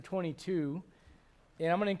22.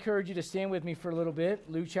 And I'm going to encourage you to stand with me for a little bit.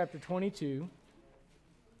 Luke chapter 22.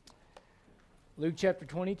 Luke chapter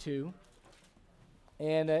 22.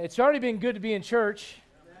 And it's already been good to be in church.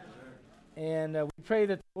 And we pray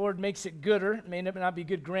that the Lord makes it gooder. It may not be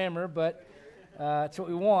good grammar, but it's what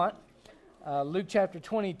we want. Luke chapter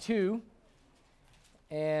 22.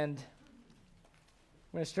 And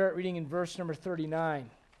I'm going to start reading in verse number 39.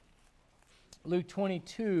 Luke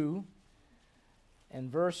 22 and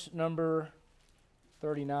verse number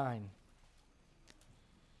 39.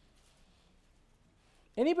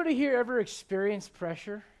 Anybody here ever experienced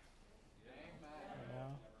pressure?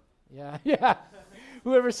 Yeah.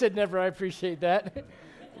 Whoever said never, I appreciate that.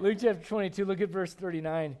 Luke chapter 22, look at verse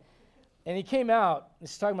 39. And he came out,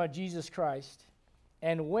 this is talking about Jesus Christ,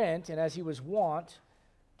 and went, and as he was wont,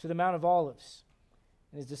 to the Mount of Olives.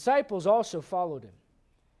 And his disciples also followed him.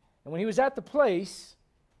 And when he was at the place,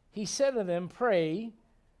 he said to them, Pray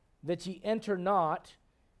that ye enter not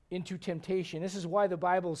into temptation. This is why the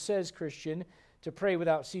Bible says, Christian, to pray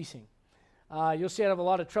without ceasing. You'll see I'd have a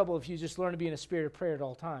lot of trouble if you just learn to be in a spirit of prayer at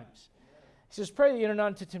all times. He says, Pray that ye enter not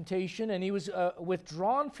into temptation. And he was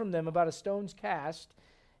withdrawn from them about a stone's cast,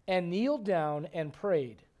 and kneeled down and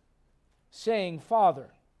prayed, saying, Father,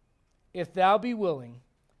 if thou be willing,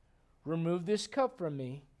 remove this cup from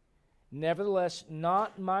me. Nevertheless,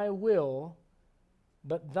 not my will,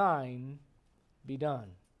 but thine be done.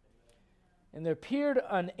 And there appeared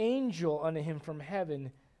an angel unto him from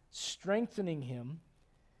heaven, strengthening him.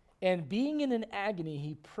 And being in an agony,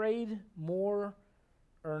 he prayed more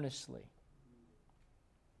earnestly.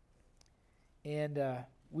 And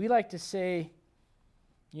we like to say,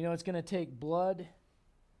 it's going to take blood,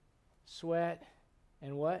 sweat,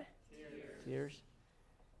 and what? Tears.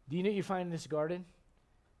 Do you know what you find in this garden?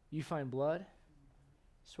 You find blood,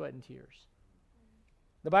 sweat, and tears.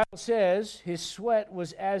 The Bible says his sweat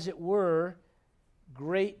was as it were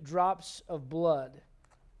great drops of blood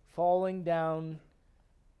falling down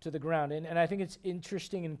to the ground. And I think it's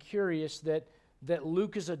interesting and curious that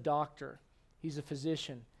Luke is a doctor. He's a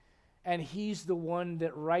physician. And he's the one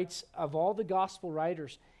that writes, of all the gospel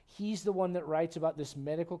writers, he's the one that writes about this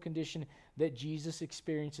medical condition that Jesus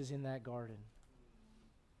experiences in that garden.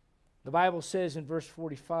 The Bible says in verse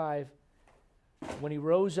 45, when he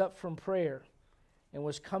rose up from prayer and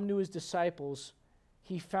was come to his disciples,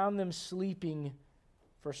 he found them sleeping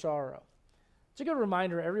for sorrow. It's a good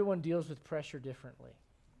reminder, everyone deals with pressure differently.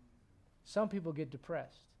 Some people get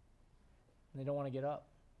depressed and they don't want to get up.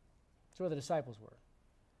 That's where the disciples were.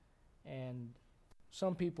 And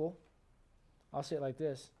some people, I'll say it like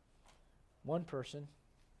this, one person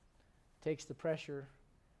takes the pressure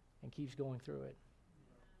and keeps going through it.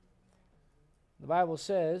 The Bible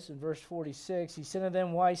says in verse 46, he said unto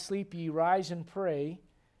them, Why sleep ye? Rise and pray,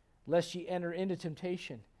 lest ye enter into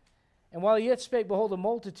temptation. And while he yet spake, behold, a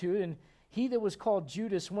multitude, and he that was called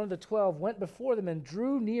Judas, one of the 12, went before them and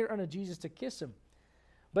drew near unto Jesus to kiss him.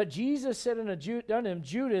 But Jesus said unto him,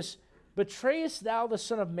 Judas, betrayest thou the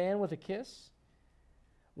Son of Man with a kiss?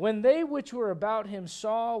 When they which were about him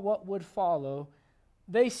saw what would follow,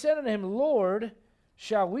 they said unto him, Lord,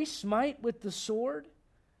 shall we smite with the sword?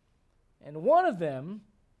 And one of them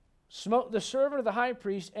smote the servant of the high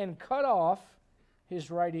priest and cut off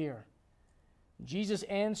his right ear. Jesus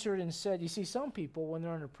answered and said, you see, some people, when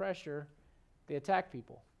they're under pressure, they attack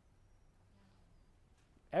people.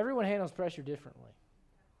 Everyone handles pressure differently.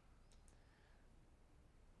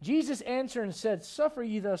 Jesus answered and said, Suffer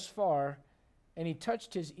ye thus far. And he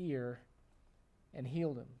touched his ear and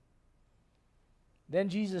healed him. Then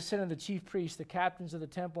Jesus said unto the chief priests, the captains of the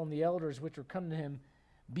temple, and the elders which were come to him,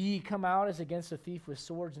 Be ye come out as against a thief with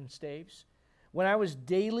swords and staves? When I was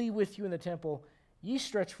daily with you in the temple, ye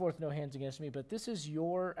stretched forth no hands against me, but this is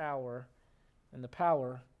your hour and the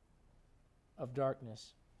power of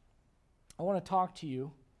darkness. I want to talk to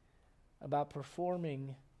you about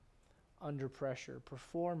performing under pressure.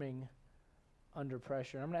 Performing under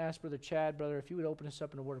pressure. I'm going to ask Brother Chad, brother, if you would open us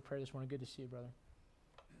up in a word of prayer this morning. Good to see you, brother.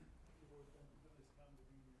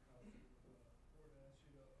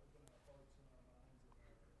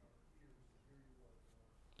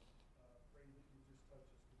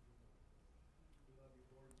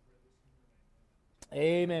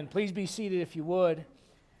 Amen. Please be seated if you would.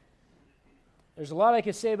 There's a lot I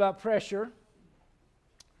could say about pressure.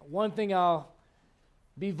 One thing I'll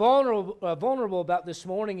be vulnerable about this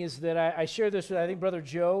morning is that I share this with, I think, Brother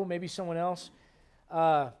Joe, maybe someone else.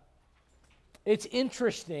 It's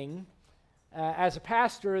interesting as a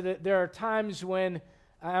pastor that there are times when,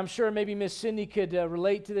 I'm sure maybe Miss Cindy could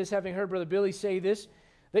relate to this, having heard Brother Billy say this,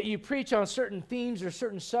 that you preach on certain themes or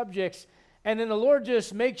certain subjects, And then the Lord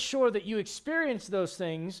just makes sure that you experience those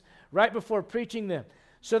things right before preaching them,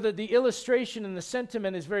 so that the illustration and the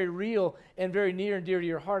sentiment is very real and very near and dear to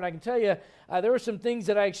your heart. I can tell you, there were some things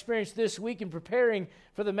that I experienced this week in preparing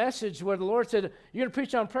for the message where the Lord said, you're going to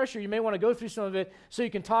preach on pressure. You may want to go through some of it so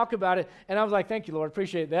you can talk about it. And I was like, thank you, Lord.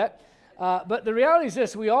 Appreciate that. But the reality is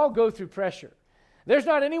this. We all go through pressure. There's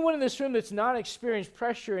not anyone in this room that's not experienced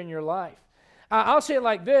pressure in your life. I'll say it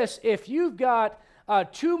like this. If you've got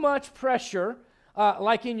too much pressure,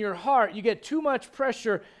 like in your heart, you get too much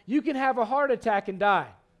pressure, you can have a heart attack and die.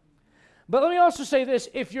 But let me also say this.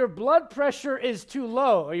 If your blood pressure is too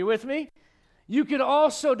low, are you with me? You can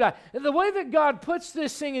also die. And the way that God puts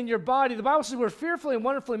this thing in your body, the Bible says we're fearfully and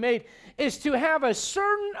wonderfully made, is to have a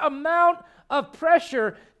certain amount of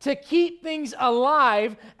pressure to keep things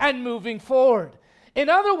alive and moving forward. In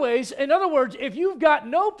other words, if you've got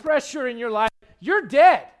no pressure in your life, you're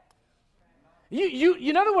dead.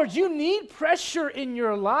 In other words, you need pressure in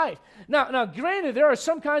your life. Now, granted, there are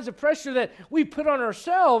some kinds of pressure that we put on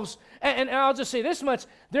ourselves, and I'll just say this much: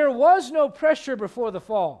 there was no pressure before the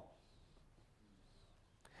fall.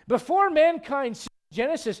 Before mankind sinned in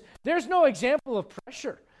Genesis, there's no example of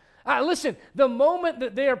pressure. Listen, the moment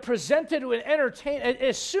that they are presented with entertainment,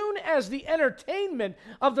 as soon as the entertainment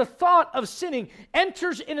of the thought of sinning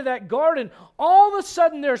enters into that garden, all of a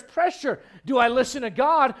sudden there's pressure. Do I listen to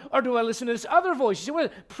God or do I listen to this other voice? You see, what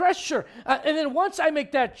is pressure? And then once I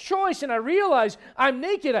make that choice and I realize I'm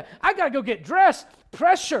naked, I got to go get dressed.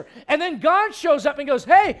 Pressure. And then God shows up and goes,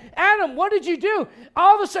 hey, Adam, what did you do?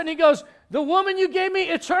 All of a sudden he goes, the woman you gave me,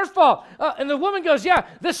 it's her fault. And the woman goes, yeah,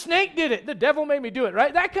 the snake did it. The devil made me do it,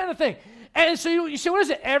 right? That kind of thing. And so you say, what is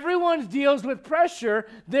it? Everyone deals with pressure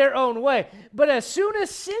their own way. But as soon as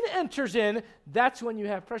sin enters in, that's when you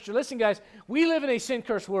have pressure. Listen, guys, we live in a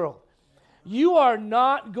sin-cursed world. You are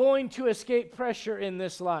not going to escape pressure in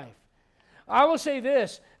this life. I will say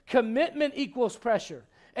this: commitment equals pressure.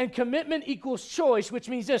 And commitment equals choice, which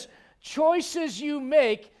means this: choices you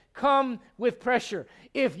make come with pressure.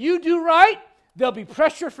 If you do right, there'll be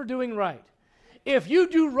pressure for doing right. If you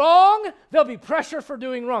do wrong, there'll be pressure for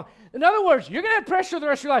doing wrong. In other words, you're going to have pressure the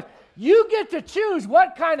rest of your life. You get to choose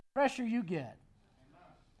what kind of pressure you get.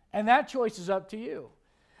 And that choice is up to you.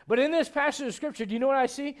 But in this passage of Scripture, do you know what I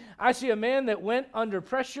see? I see a man that went under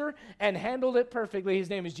pressure and handled it perfectly. His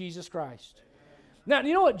name is Jesus Christ. Now,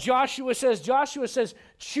 you know what Joshua says? Joshua says,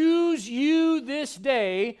 choose you this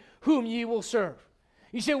day whom ye will serve.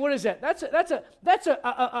 You say, what is that? That's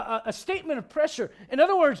a statement of pressure. In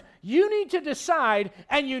other words, you need to decide,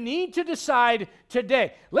 and you need to decide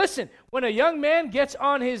today. Listen, when a young man gets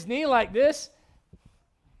on his knee like this,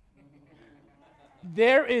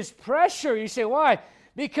 there is pressure. You say, why?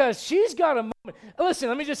 Because she's got a moment. Listen,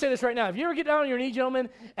 let me just say this right now. If you ever get down on your knee, gentlemen,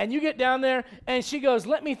 and you get down there, and she goes,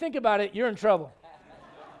 let me think about it, you're in trouble.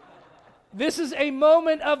 This is a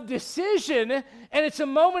moment of decision, and it's a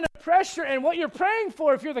moment of pressure, and what you're praying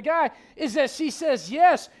for, if you're the guy, is that she says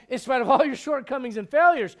yes, in spite of all your shortcomings and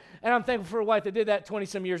failures. And I'm thankful for a wife that did that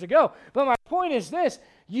 20-some years ago. But my point is this: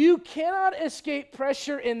 you cannot escape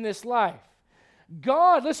pressure in this life.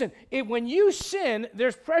 God, listen, when you sin,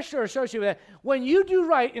 there's pressure associated with that. When you do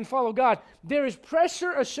right and follow God, there is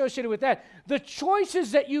pressure associated with that. The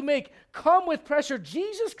choices that you make come with pressure.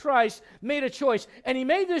 Jesus Christ made a choice, and he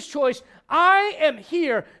made this choice: I am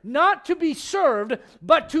here not to be served,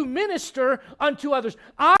 but to minister unto others.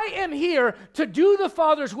 I am here to do the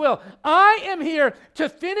Father's will. I am here to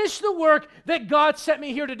finish the work that God sent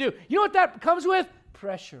me here to do. You know what that comes with?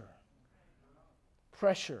 Pressure.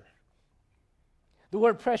 Pressure. The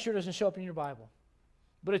word pressure doesn't show up in your Bible,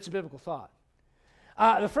 but it's a biblical thought.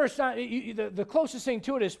 The first time, the closest thing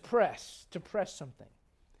to it is press, to press something.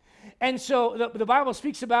 And so the Bible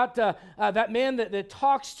speaks about that man that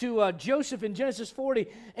talks to Joseph in Genesis 40,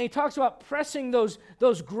 and he talks about pressing those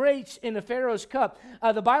grapes in the Pharaoh's cup.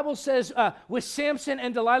 The Bible says with Samson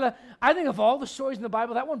and Delilah, I think of all the stories in the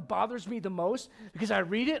Bible, that one bothers me the most, because I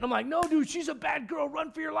read it and I'm like, no, dude, she's a bad girl,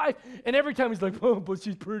 run for your life. And every time he's like, oh, but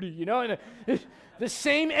she's pretty, you know, and the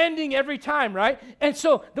same ending every time, right? And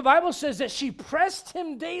so the Bible says that she pressed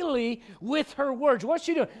him daily with her words. What's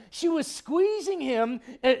she doing? She was squeezing him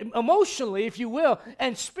emotionally, if you will,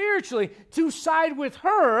 and spiritually to side with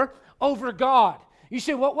her over God. You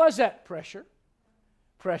say, what was that? Pressure.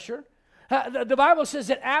 Pressure. The Bible says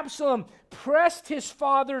that Absalom pressed his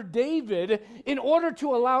father David in order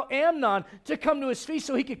to allow Amnon to come to his feast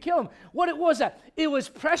so he could kill him. What it was that? It was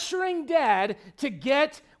pressuring dad to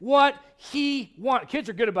get what he wanted. Kids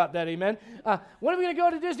are good about that, amen? When are we going to go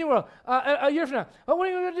to Disney World? A year from now. When are we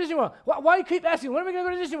going to go to Disney World? Why do you keep asking? When are we going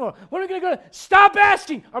to go to Disney World? When are we going to go to... Stop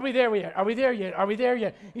asking! Are we there yet? Are we there yet? Are we there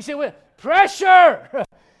yet? You say, well, pressure!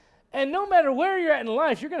 And no matter where you're at in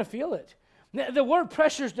life, you're going to feel it. The word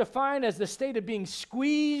pressure is defined as the state of being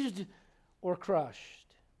squeezed or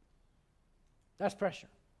crushed. That's pressure.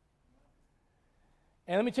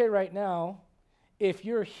 And let me tell you right now, if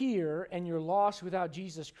you're here and you're lost without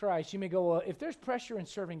Jesus Christ, you may go, well, if there's pressure in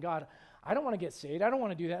serving God, I don't want to get saved. I don't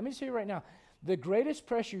want to do that. Let me tell you right now, the greatest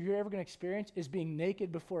pressure you're ever going to experience is being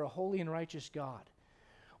naked before a holy and righteous God,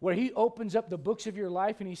 where he opens up the books of your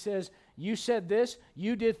life and he says, you said this,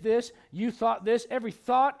 you did this, you thought this, every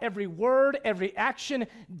thought, every word, every action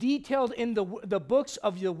detailed in the books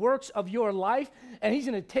of the works of your life. And he's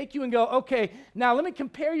going to take you and go, okay, now let me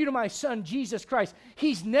compare you to my son, Jesus Christ.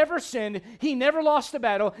 He's never sinned. He never lost a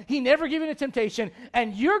battle. He never given a temptation.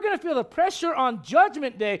 And you're going to feel the pressure on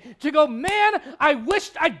Judgment Day to go, man, I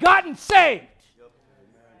wished I'd gotten saved.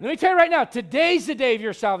 Let me tell you right now, today's the day of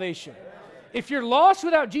your salvation. If you're lost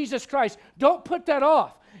without Jesus Christ, don't put that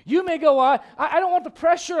off. You may go, I don't want the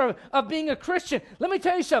pressure of being a Christian. Let me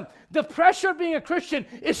tell you something. The pressure of being a Christian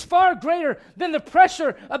is far greater than the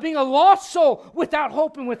pressure of being a lost soul without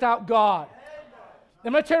hope and without God.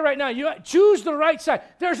 I'm going to tell you right now, you choose the right side.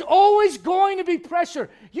 There's always going to be pressure.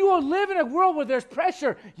 You will live in a world where there's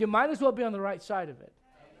pressure. You might as well be on the right side of it.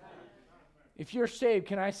 If you're saved,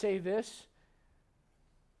 can I say this?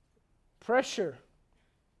 Pressure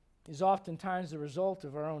is oftentimes the result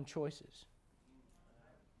of our own choices,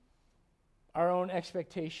 our own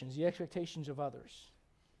expectations, the expectations of others.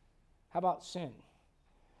 How about sin?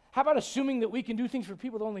 How about assuming that we can do things for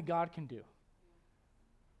people that only God can do?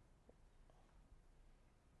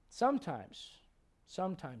 Sometimes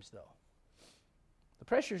though, the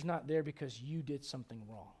pressure is not there because you did something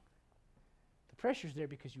wrong. The pressure is there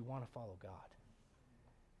because you want to follow God.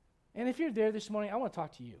 And if you're there this morning, I want to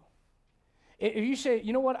talk to you. If you say,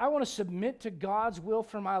 you know what, I want to submit to God's will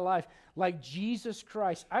for my life like Jesus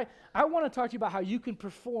Christ, I want to talk to you about how you can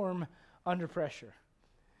perform under pressure.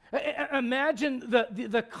 Imagine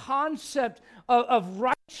the concept of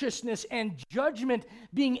righteousness and judgment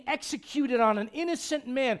being executed on an innocent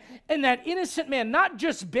man, and that innocent man not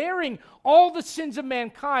just bearing all the sins of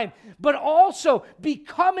mankind, but also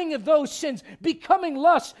becoming of those sins, becoming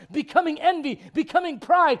lust, becoming envy, becoming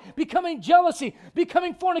pride, becoming jealousy,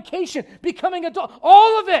 becoming fornication, becoming adultery,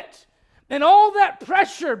 all of it. And all that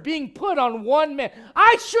pressure being put on one man.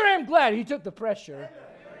 I sure am glad he took the pressure.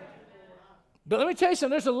 But let me tell you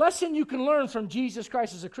something, there's a lesson you can learn from Jesus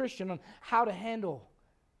Christ as a Christian on how to handle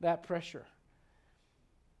that pressure.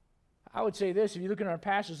 I would say this, if you look in our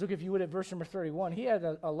passage, look if you would at verse number 31, he had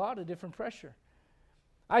a lot of different pressure.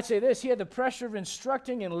 I'd say this, he had the pressure of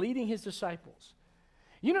instructing and leading his disciples.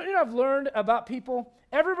 You know I've learned about people?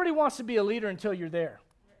 Everybody wants to be a leader until you're there.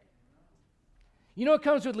 You know what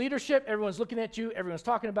comes with leadership? Everyone's looking at you, everyone's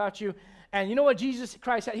talking about you. And you know what Jesus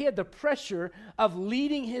Christ had? He had the pressure of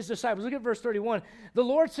leading his disciples. Look at verse 31. The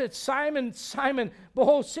Lord said, Simon, Simon,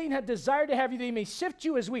 behold, Satan had desired to have you that he may sift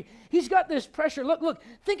you as wheat. He's got this pressure. Look,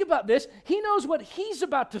 think about this. He knows what he's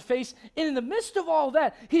about to face. And in the midst of all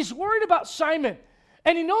that, he's worried about Simon.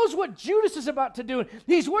 And he knows what Judas is about to do.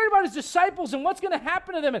 He's worried about his disciples and what's going to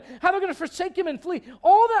happen to them and how they're going to forsake him and flee.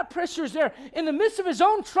 All that pressure is there. In the midst of his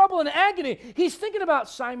own trouble and agony, he's thinking about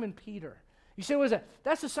Simon Peter. You say, what is that?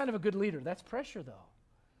 That's the sign of a good leader. That's pressure, though.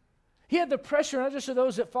 He had the pressure, not just of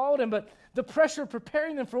those that followed him, but the pressure of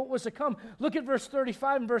preparing them for what was to come. Look at verse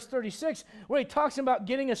 35 and verse 36, where he talks about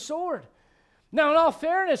getting a sword. Now, in all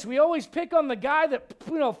fairness, we always pick on the guy that,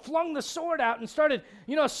 flung the sword out and started,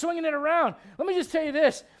 swinging it around. Let me just tell you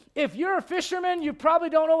this. If you're a fisherman, you probably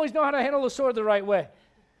don't always know how to handle the sword the right way.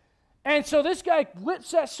 And so this guy whips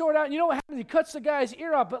that sword out, and you know what happens? He cuts the guy's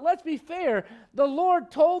ear off. But let's be fair. The Lord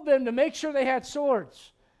told them to make sure they had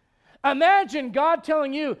swords. Imagine God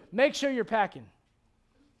telling you, make sure you're packing.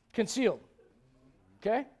 Concealed.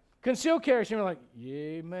 Okay? Concealed carry. You're like,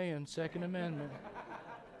 amen, Second Amendment.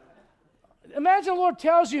 Imagine the Lord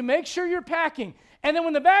tells you, make sure you're packing. And then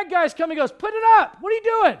when the bad guys come, he goes, put it up. What are you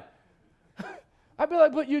doing? I'd be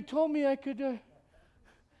like, but you told me I could.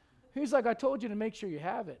 He's like, I told you to make sure you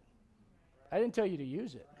have it. I didn't tell you to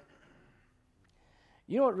use it.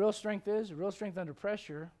 You know what real strength is? Real strength under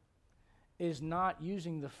pressure is not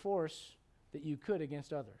using the force that you could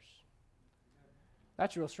against others.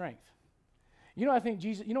 That's real strength. You know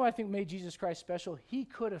what I think made Jesus Christ special? He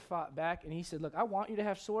could have fought back, and he said, look, I want you to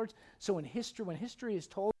have swords, so when history is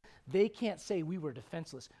told, they can't say we were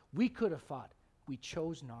defenseless. We could have fought. We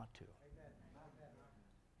chose not to. You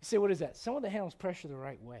say, what is that? Someone that handles pressure the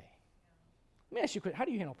right way. Let me ask you a question. How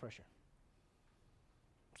do you handle pressure?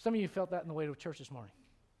 Some of you felt that on the way to church this morning.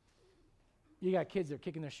 You got kids that are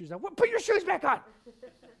kicking their shoes out. Put your shoes back on.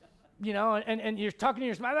 And you're talking to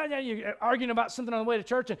your spouse, you're arguing about something on the way to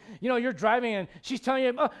church, and, you're driving, and she's telling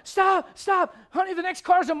you, stop, honey, the next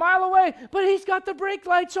car's a mile away, but he's got the brake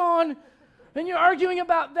lights on. And you're arguing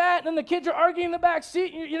about that, and the kids are arguing in the back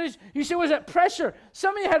seat. You say, what is that? Pressure.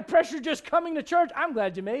 Some of you had pressure just coming to church. I'm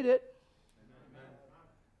glad you made it. Amen.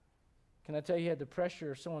 Can I tell you had the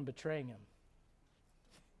pressure of someone betraying him?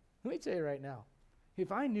 Let me tell you right now,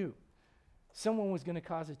 if I knew someone was going to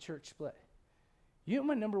cause a church split, you know what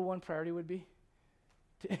my number one priority would be?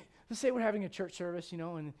 Let's say we're having a church service,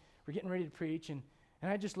 and we're getting ready to preach, and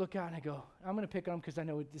I just look out and I go, I'm going to pick on him because I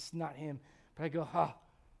know this is not him. But I go,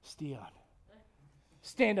 Steon.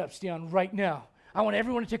 Stand up, Steon, right now. I want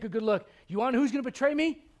everyone to take a good look. You want who's going to betray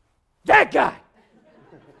me? That guy.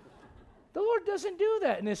 The Lord doesn't do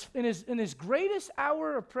that in his greatest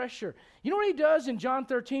hour of pressure. You know what he does in John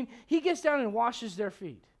 13? He gets down and washes their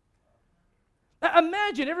feet. Now,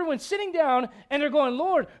 imagine everyone sitting down and they're going,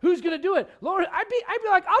 Lord, who's going to do it? Lord, I'd be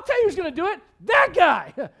like, I'll tell you who's going to do it. That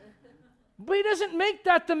guy. But he doesn't make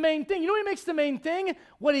that the main thing. You know what he makes the main thing?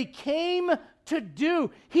 What he came to do.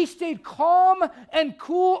 He stayed calm and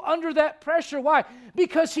cool under that pressure. Why?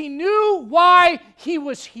 Because he knew why he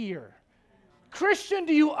was here. Christian,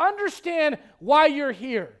 do you understand why you're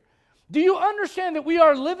here? Do you understand that we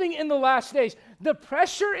are living in the last days? The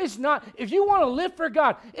pressure is not, if you want to live for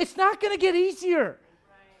God, it's not going to get easier.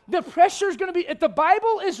 The pressure is going to be, if the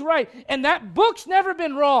Bible is right, and that book's never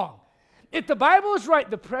been wrong, if the Bible is right,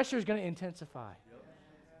 the pressure is going to intensify.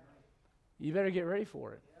 You better get ready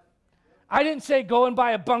for it. I didn't say go and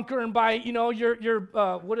buy a bunker and buy, your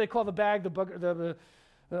what do they call the bag, the bunker,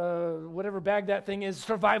 whatever bag that thing is,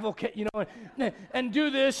 survival kit, and do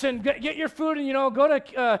this and get your food and, go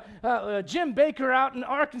to Jim Baker out in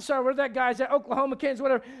Arkansas, where that guy's at, Oklahoma, Kansas,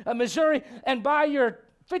 whatever, Missouri, and buy your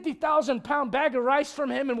 50,000-pound bag of rice from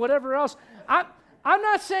him and whatever else. I'm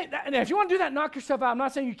not saying that, and if you want to do that, knock yourself out. I'm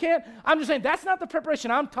not saying you can't. I'm just saying that's not the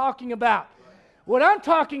preparation I'm talking about. What I'm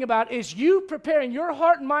talking about is you preparing your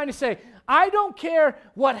heart and mind to say, I don't care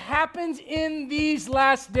what happens in these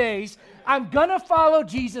last days. I'm going to follow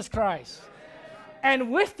Jesus Christ.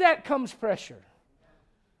 And with that comes pressure.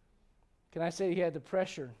 Can I say he had the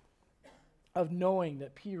pressure of knowing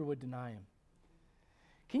that Peter would deny him?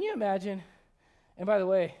 Can you imagine? And by the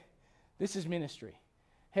way, this is ministry.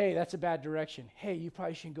 Hey, that's a bad direction. Hey, you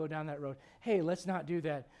probably shouldn't go down that road. Hey, let's not do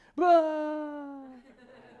that. Blah.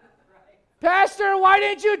 Pastor, why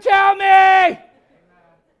didn't you tell me?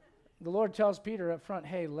 The Lord tells Peter up front,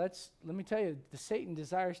 hey, let me tell you, the Satan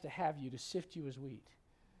desires to have you, to sift you as wheat.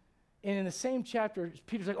 And in the same chapter,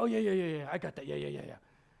 Peter's like, oh, yeah, I got that, yeah.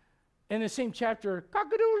 In the same chapter,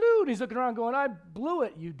 cock-a-doodle-doo, and he's looking around going, I blew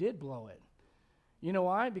it. You did blow it. You know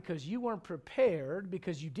why? Because you weren't prepared,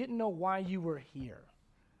 because you didn't know why you were here.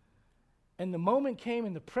 And the moment came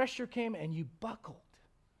and the pressure came and you buckled.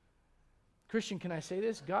 Christian, can I say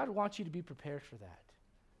this? God wants you to be prepared for that.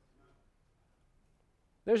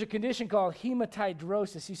 There's a condition called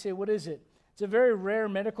hematidrosis. You say, what is it? It's a very rare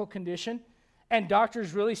medical condition, and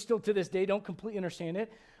doctors really still to this day don't completely understand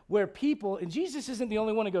it, where people, and Jesus isn't the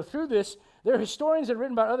only one to go through this, there are historians that have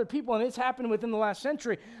written about other people, and it's happened within the last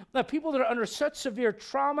century, people that are under such severe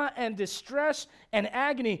trauma and distress and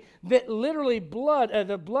agony that literally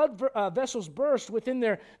the blood vessels burst within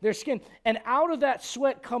their skin, and out of that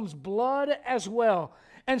sweat comes blood as well.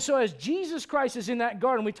 And so as Jesus Christ is in that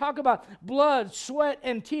garden, we talk about blood, sweat,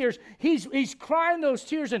 and tears. He's crying those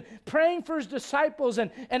tears and praying for his disciples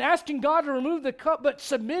and asking God to remove the cup, but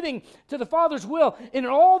submitting to the Father's will. And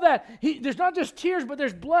in all that, there's not just tears, but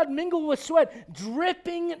there's blood mingled with sweat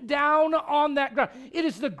dripping down on that ground. It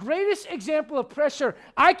is the greatest example of pressure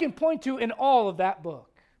I can point to in all of that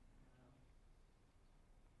book.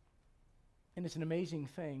 And it's an amazing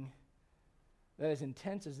thing that as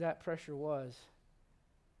intense as that pressure was,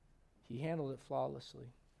 he handled it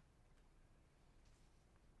flawlessly.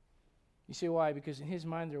 You say why? Because in his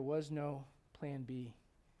mind there was no plan B.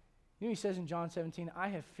 You know he says in John 17, I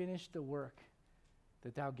have finished the work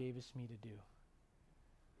that thou gavest me to do.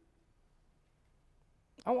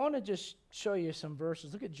 I want to just show you some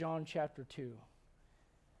verses. Look at John chapter 2.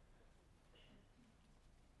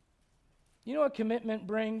 You know what commitment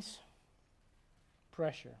brings?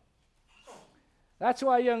 Pressure. That's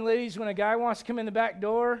why, young ladies, when a guy wants to come in the back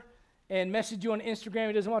door, and message you on Instagram,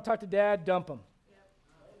 he doesn't want to talk to dad, dump him.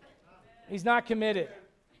 He's not committed.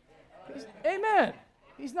 Amen.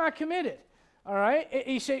 He's not committed. All right?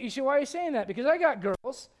 You say, why are you saying that? Because I got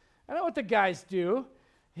girls. I know what the guys do.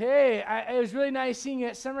 Hey, it was really nice seeing you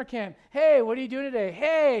at summer camp. Hey, what are you doing today?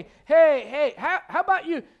 Hey, how about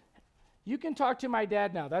you? You can talk to my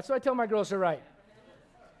dad now. That's what I tell my girls to write.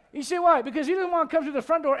 You say, why? Because he doesn't want to come to the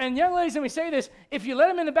front door. And young ladies, let me say this, if you let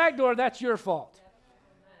him in the back door, that's your fault.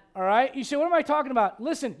 All right? You say, what am I talking about?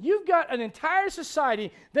 Listen, you've got an entire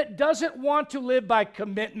society that doesn't want to live by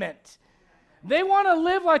commitment. They want to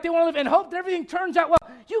live like they want to live and hope that everything turns out well.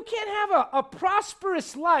 You can't have a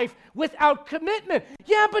prosperous life without commitment.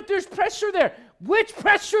 Yeah, but there's pressure there. Which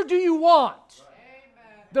pressure do you want?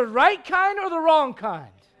 Amen. The right kind or the wrong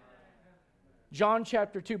kind? John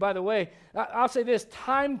chapter 2. By the way, I'll say this.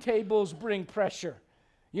 Timetables bring pressure.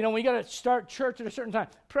 You know, when you got to start church at a certain time,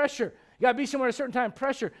 pressure. You got to be somewhere at a certain time,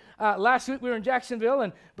 pressure. Last week we were in Jacksonville,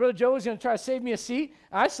 and Brother Joe was going to try to save me a seat.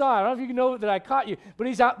 I don't know if you know that I caught you, but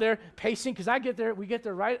he's out there pacing because we get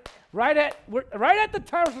there right at the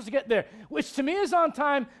time we're supposed to get there, which to me is on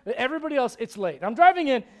time, but everybody else, it's late. I'm driving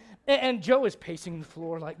in, and Joe is pacing the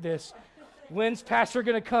floor like this. When's Pastor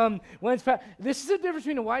going to come? This is the difference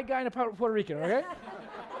between a white guy and a Puerto Rican, okay?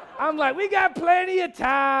 I'm like, we got plenty of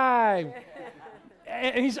time.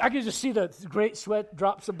 And I can just see the great sweat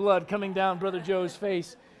drops of blood coming down Brother Joe's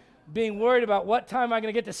face, being worried about what time am I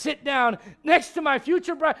going to get to sit down next to my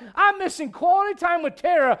future bride. I'm missing quality time with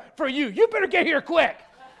Tara for you. You better get here quick.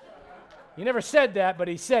 He never said that, but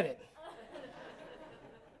he said it.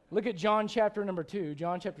 Look at John chapter number 2.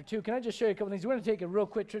 John chapter 2. Can I just show you a couple things? We're going to take a real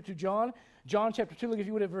quick trip to John. John chapter 2, look if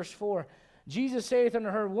you would at verse 4. Jesus saith unto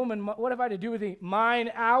her, Woman, what have I to do with thee?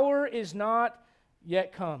 Mine hour is not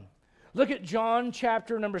yet come. Look at John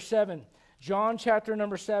chapter number 7. John chapter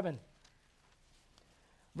number 7.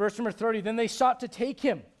 Verse number 30. Then they sought to take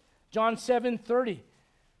him. John 7:30.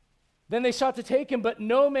 Then they sought to take him, but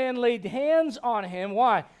no man laid hands on him.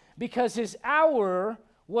 Why? Because his hour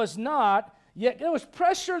was not yet. There was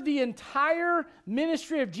pressure the entire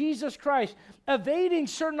ministry of Jesus Christ, evading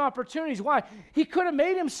certain opportunities. Why? He could have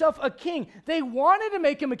made himself a king. They wanted to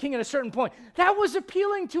make him a king at a certain point. That was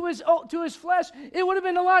appealing to his flesh. It would have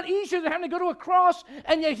been a lot easier than having to go to a cross,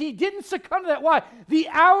 and yet he didn't succumb to that. Why? The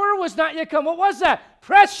hour was not yet come. What was that?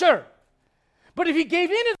 Pressure. But if he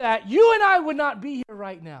gave into that, you and I would not be here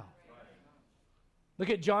right now. Look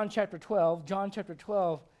at John chapter 12. John chapter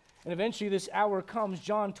 12. And eventually this hour comes.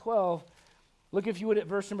 John 12. Look, if you would, at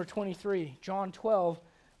verse number 23. John 12,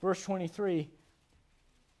 verse 23.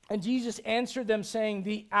 And Jesus answered them, saying,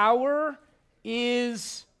 The hour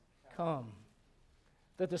is come,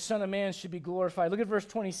 that the Son of Man should be glorified. Look at verse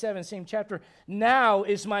 27, same chapter. Now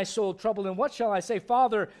is my soul troubled, and what shall I say?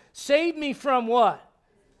 Father, save me from what?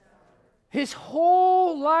 His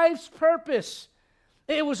whole life's purpose.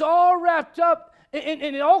 It was all wrapped up, and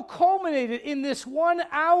it all culminated in this 1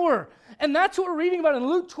 hour. And that's what we're reading about in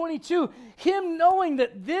Luke 22. Him knowing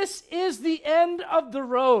that this is the end of the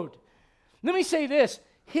road. Let me say this.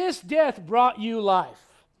 His death brought you life.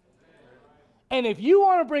 And if you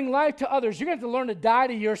want to bring life to others, you're going to have to learn to die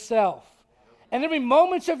to yourself. And there'll be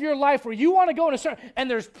moments of your life where you want to go in a certain, and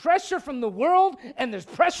there's pressure from the world, and there's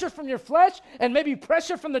pressure from your flesh, and maybe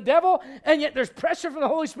pressure from the devil, and yet there's pressure from the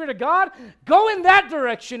Holy Spirit of God. Go in that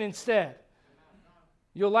direction instead.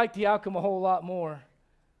 You'll like the outcome a whole lot more.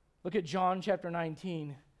 Look at John chapter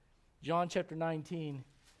 19. John chapter 19.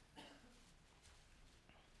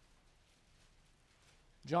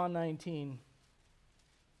 John 19.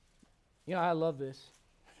 You know, I love this.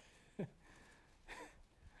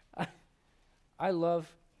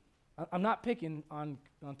 I'm not picking on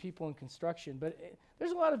people in construction, but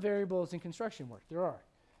there's a lot of variables in construction work. There are.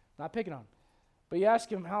 Not picking on. But you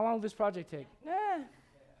ask him, how long will this project take?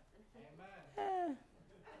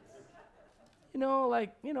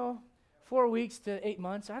 4 weeks to 8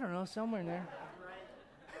 months. I don't know, somewhere in there.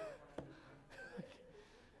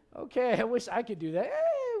 Okay, I wish I could do that.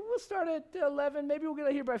 We'll start at 11. Maybe we'll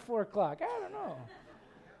get here by 4 o'clock. I don't know.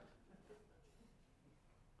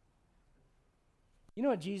 You know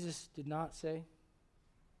what Jesus did not say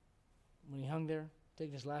when he hung there,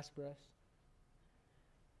 taking his last breath?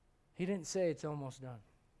 He didn't say it's almost done.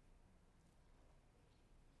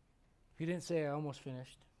 He didn't say I almost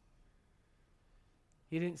finished.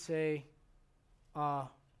 He didn't say,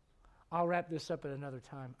 I'll wrap this up at another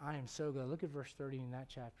time. I am so glad. Look at verse 30 in that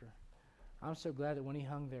chapter. I'm so glad that when he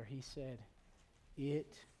hung there, he said,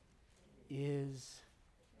 it is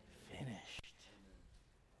finished.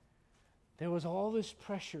 There was all this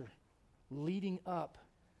pressure leading up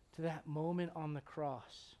to that moment on the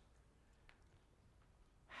cross.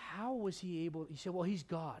 how was he able? You say, well, he's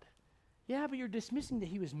God. Yeah, but you're dismissing that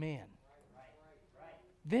he was man.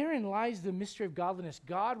 Therein lies the mystery of godliness.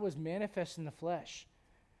 God was manifest in the flesh.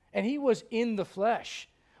 And he was in the flesh,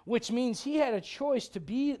 which means he had a choice to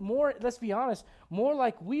be more, let's be honest, more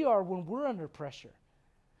like we are when we're under pressure.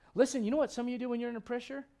 Listen, you know what some of you do when you're under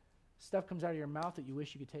pressure? Stuff comes out of your mouth that you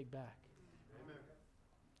wish you could take back. Amen.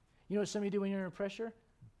 You know what some of you do when you're under pressure?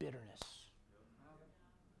 Bitterness.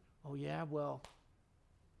 Oh, yeah, well.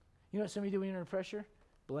 You know what some of you do when you're under pressure?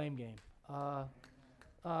 Blame game.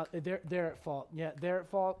 They're at fault. Yeah, they're at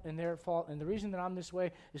fault, and they're at fault. And the reason that I'm this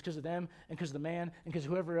way is because of them, and because of the man, and because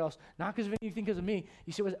of whoever else. Not because of anything, because of me.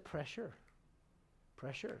 You see, was it pressure?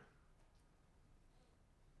 Pressure.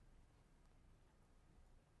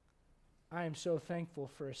 I am so thankful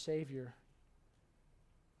for a Savior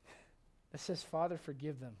that says, Father,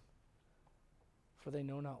 forgive them, for they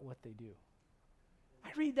know not what they do. I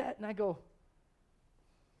read that and I go,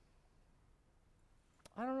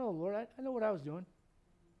 I don't know, Lord. I know what I was doing.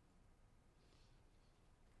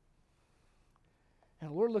 And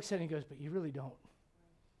the Lord looks at it and goes, but you really don't.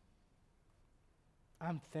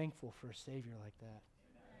 I'm thankful for a Savior like that.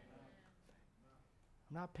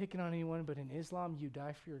 I'm not picking on anyone, but in Islam, you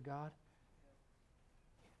die for your God.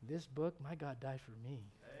 In this book, my God died for me.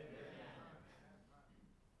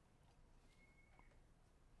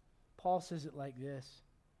 Paul says it like this.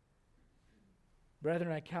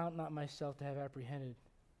 Brethren, I count not myself to have apprehended,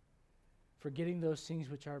 forgetting those things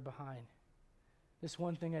which are behind. This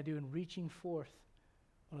one thing I do in reaching forth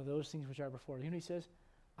one of those things which are before. You know what he says?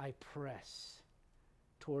 I press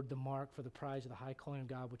toward the mark for the prize of the high calling of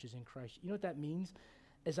God which is in Christ. You know what that means?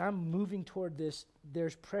 As I'm moving toward this,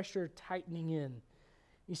 there's pressure tightening in.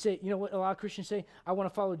 You say, you know what a lot of Christians say? I want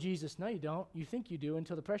to follow Jesus. No, you don't. You think you do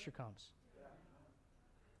until the pressure comes.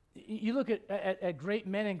 You look at great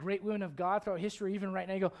men and great women of God throughout history, even right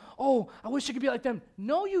now, you go, oh, I wish I could be like them.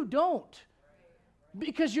 No, you don't.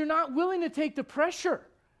 Because you're not willing to take the pressure.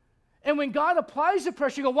 And when God applies the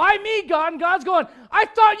pressure, you go, why me, God? And God's going, I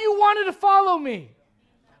thought you wanted to follow me.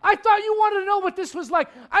 I thought you wanted to know what this was like.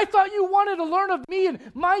 I thought you wanted to learn of me and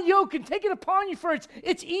my yoke and take it upon you, for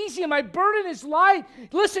it's easy and my burden is light.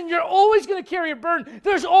 Listen, you're always going to carry a burden.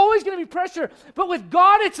 There's always going to be pressure. But with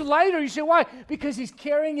God, it's lighter. You say, why? Because he's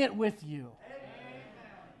carrying it with you. Amen.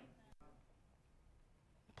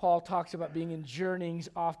 Paul talks about being in journeyings,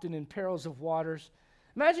 often in perils of waters.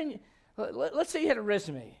 Imagine, let's say you had a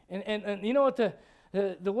resume. And you know what the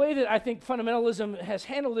way that I think fundamentalism has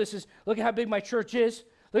handled this is, look at how big my church is.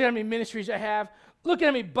 Look at how many ministries I have. Look at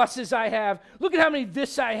how many buses I have. Look at how many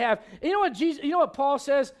this I have. And you know what Jesus? You know what Paul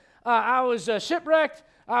says? I was shipwrecked.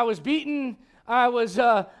 I was beaten. I was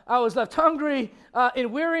left hungry,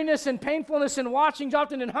 in weariness and painfulness and watchings,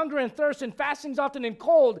 often in hunger and thirst and fastings, often in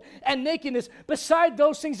cold and nakedness. Beside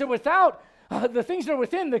those things that are without, the things that are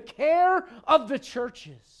within, the care of the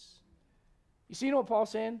churches. You see, you know what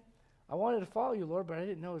Paul's saying? I wanted to follow you, Lord, but I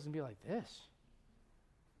didn't know it was going to be like this.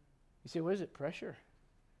 You say, what is it? Pressure.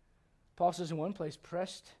 Paul says in one place,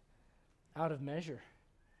 pressed out of measure.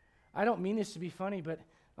 I don't mean this to be funny, but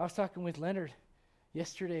I was talking with Leonard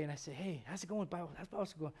yesterday, and I said, hey, how's it going with Bible? How's Bible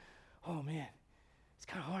going? Oh, man, it's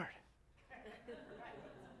kind of hard.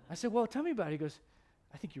 I said, well, tell me about it. He goes,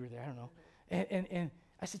 I think you were there, I don't know. And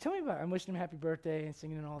I said, tell me about it. I'm wishing him happy birthday and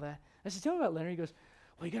singing and all that. I said, tell me about Leonard. He goes,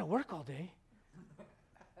 well, you got to work all day,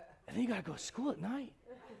 and then you got to go to school at night.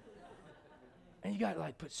 And you got to,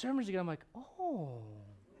 like, put sermons together. I'm like, oh.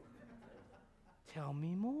 Tell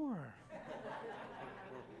me more.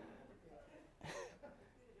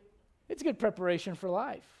 It's a good preparation for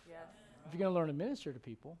life. Yes. If you're going to learn to minister to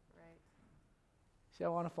people. Right. See, I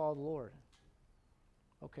want to follow the Lord.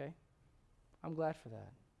 Okay. I'm glad for that.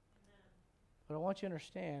 Amen. But I want you to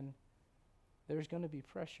understand there's going to be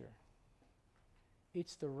pressure.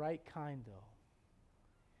 It's the right kind, though.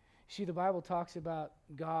 See, the Bible talks about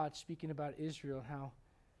God speaking about Israel, how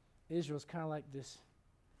Israel's kind of like this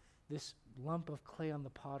lump of clay on the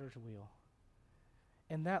potter's wheel.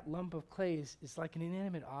 And that lump of clay is like an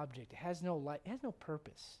inanimate object. It has no light, it has no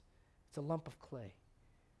purpose. It's a lump of clay.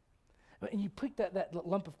 And you pick that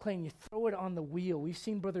lump of clay and you throw it on the wheel. We've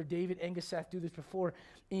seen Brother David Engeseth do this before.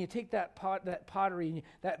 And you take that pottery, and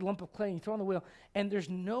that lump of clay, and you throw on the wheel. And there's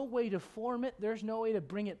no way to form it. There's no way to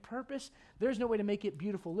bring it purpose. There's no way to make it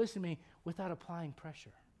beautiful. Listen to me, without applying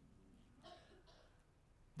pressure.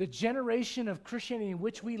 The generation of Christianity in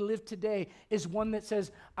which we live today is one that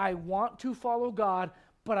says, I want to follow God,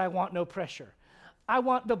 but I want no pressure. I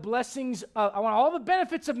want the blessings, I want all the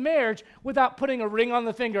benefits of marriage without putting a ring on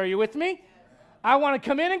the finger. Are you with me? I want to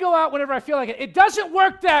come in and go out whenever I feel like it. It doesn't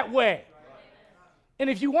work that way. And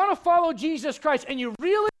if you want to follow Jesus Christ and you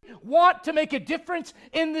really want to make a difference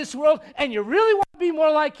in this world and you really want to be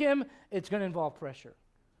more like him, it's going to involve pressure.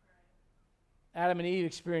 Adam and Eve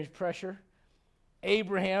experienced pressure.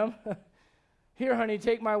 Abraham, here, honey,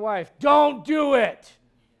 take my wife. Don't do it.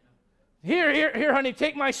 Here, honey,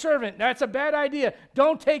 take my servant. That's a bad idea.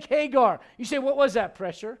 Don't take Hagar. You say, what was that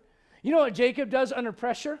pressure? You know what Jacob does under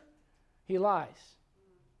pressure? He lies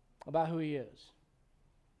about who he is.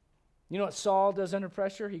 You know what Saul does under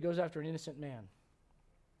pressure? He goes after an innocent man.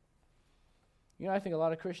 You know, I think a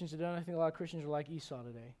lot of Christians have done. I think a lot of Christians are like Esau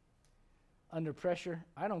today. Under pressure,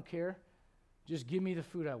 I don't care. Just give me the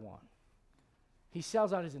food I want. He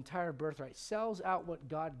sells out his entire birthright, sells out what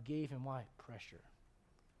God gave him. Why? Pressure.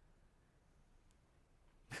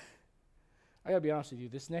 I got to be honest with you.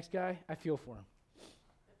 This next guy, I feel for him.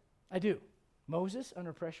 I do. Moses,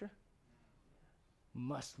 under pressure.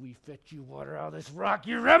 Must we fetch you water out of this rock,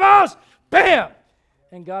 you rebels? Bam!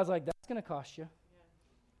 And God's like, that's going to cost you.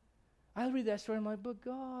 I read that story, I'm like, but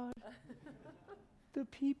God, the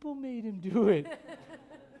people made him do it.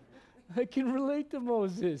 I can relate to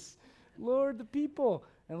Moses. Lord, the people.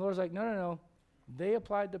 And the Lord's like, no. They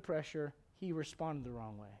applied the pressure. He responded the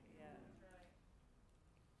wrong way. Yeah, right.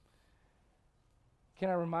 Can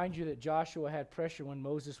I remind you that Joshua had pressure when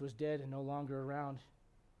Moses was dead and no longer around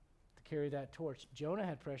to carry that torch? Jonah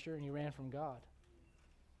had pressure and he ran from God.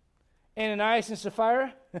 Ananias and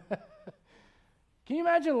Sapphira. Can you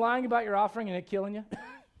imagine lying about your offering and it killing you?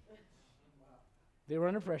 They were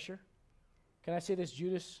under pressure. Can I say this?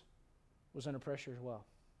 Judas was under pressure as well.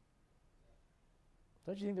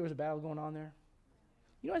 Don't you think there was a battle going on there?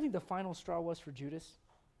 You know what I think the final straw was for Judas?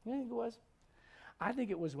 You know what I think it was? I think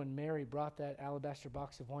it was when Mary brought that alabaster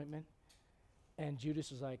box of ointment and Judas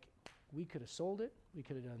was like, we could have sold it. We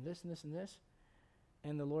could have done this and this and this.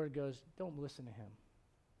 And the Lord goes, don't listen to him.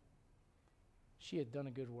 She had done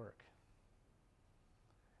a good work.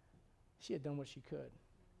 She had done what she could.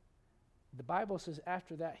 The Bible says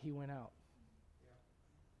after that he went out.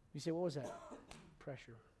 You say, what was that?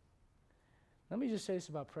 Pressure. Let me just say this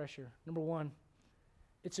about pressure. Number one,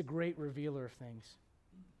 it's a great revealer of things.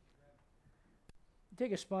 You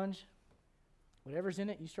take a sponge, whatever's in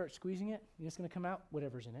it, you start squeezing it, and it's going to come out,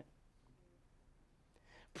 whatever's in it.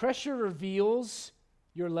 Pressure reveals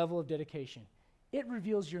your level of dedication. It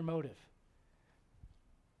reveals your motive.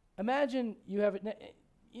 Imagine you have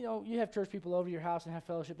you have church people over to your house and have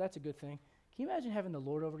fellowship. That's a good thing. Can you imagine having the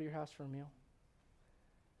Lord over to your house for a meal?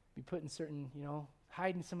 Be putting certain,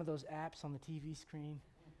 hiding some of those apps on the TV screen.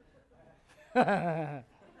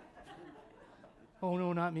 Oh,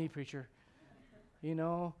 no, not me, preacher.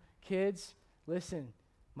 Kids, listen,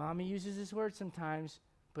 mommy uses this word sometimes,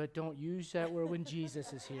 but don't use that word when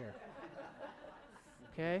Jesus is here.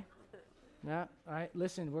 Okay? Now, all right,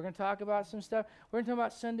 listen, we're going to talk about some stuff. We're going to talk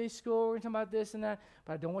about Sunday school. We're going to talk about this and that.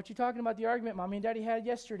 But I don't want you talking about the argument Mommy and Daddy had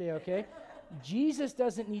yesterday, okay? Jesus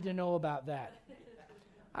doesn't need to know about that.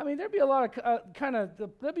 I mean, there'd be a lot of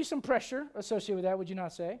there'd be some pressure associated with that, would you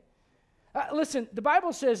not say? Listen, the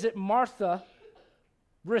Bible says that Martha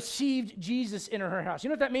received Jesus into her house. You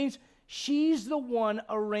know what that means? She's the one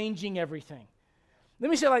arranging everything. Let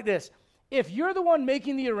me say it like this. If you're the one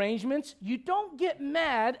making the arrangements, you don't get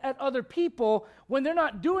mad at other people when they're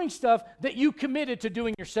not doing stuff that you committed to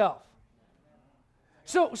doing yourself.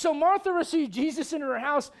 So Martha received Jesus into her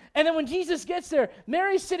house, and then when Jesus gets there,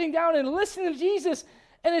 Mary's sitting down and listening to Jesus,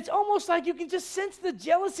 and it's almost like you can just sense the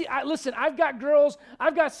jealousy. Listen, I've got girls,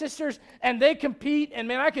 I've got sisters, and they compete, and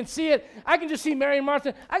man, I can see it. I can just see Mary and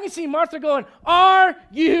Martha. I can see Martha going, are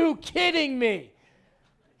you kidding me?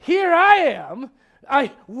 Here I am.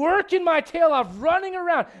 I working my tail off, running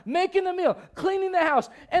around, making the meal, cleaning the house.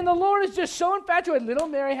 And the Lord is just so infatuated. Little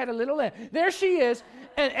Mary had a little lamb. There she is.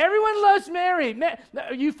 And everyone loves Mary.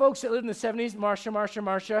 You folks that lived in the 70s,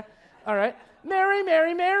 Marsha. All right.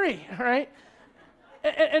 Mary. All right.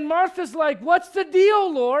 And Martha's like, what's the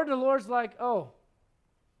deal, Lord? And the Lord's like, oh,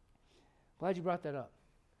 glad you brought that up.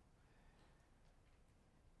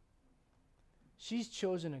 She's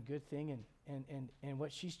chosen a good thing, and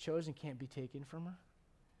what she's chosen can't be taken from her.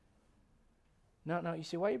 No, you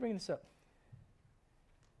say, why are you bringing this up?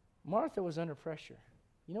 Martha was under pressure.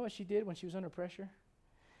 You know what she did when she was under pressure?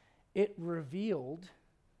 It revealed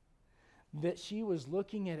that she was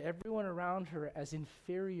looking at everyone around her as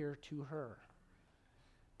inferior to her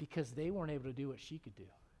because they weren't able to do what she could do.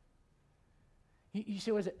 You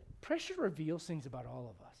say, what is it? Pressure reveals things about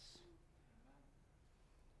all of us.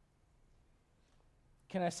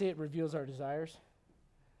 Can I say it reveals our desires?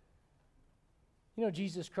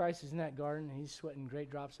 Jesus Christ is in that garden and he's sweating great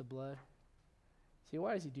drops of blood. See,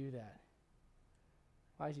 why does he do that?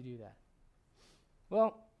 Why does he do that?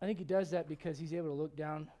 Well, I think he does that because he's able to look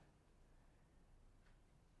down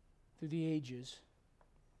through the ages,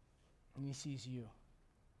 and he sees you,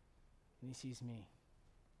 and he sees me.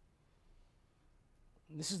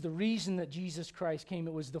 And this is the reason that Jesus Christ came.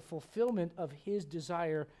 It was the fulfillment of his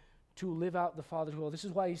desire to live out the Father's will. This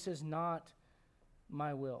is why he says, not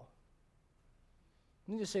my will.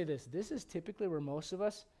 Let me just say this. This is typically where most of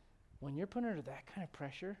us, when you're put under that kind of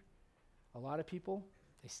pressure, a lot of people,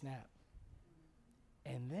 they snap.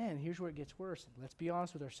 And then, here's where it gets worse. Let's be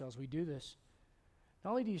honest with ourselves. We do this. Not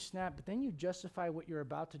only do you snap, but then you justify what you're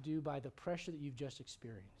about to do by the pressure that you've just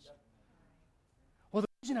experienced. Yep. Well, the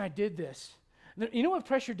reason I did this, you know what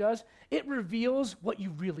pressure does? It reveals what you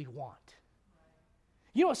really want.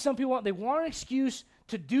 You know what some people want? They want an excuse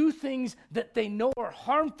to do things that they know are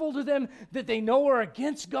harmful to them, that they know are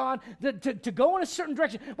against God, to go in a certain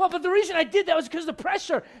direction. Well, but the reason I did that was because of the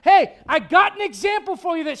pressure. Hey, I got an example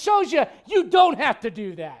for you that shows you don't have to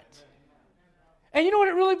do that. And you know what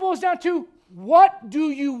it really boils down to? What do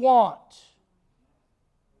you want?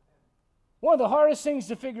 One of the hardest things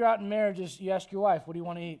to figure out in marriage is you ask your wife, what do you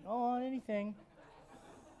want to eat? Oh, I want anything.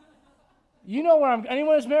 You know where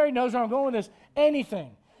anyone who's married knows where I'm going with this.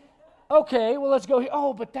 Anything. Okay, well, let's go here.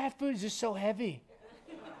 Oh, but that food is just so heavy.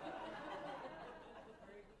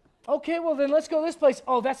 Okay, well, then let's go this place.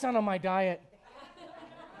 Oh, that's not on my diet.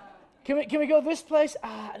 Can we go this place?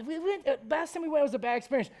 Last time we went was a bad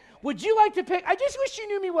experience. Would you like to pick? I just wish you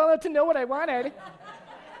knew me well enough to know what I wanted.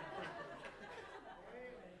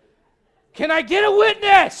 Can I get a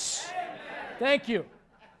witness? Thank you.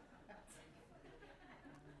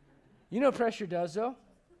 You know what pressure does, though?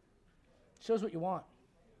 It shows what you want.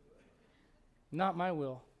 Not my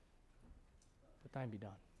will, but thine be done.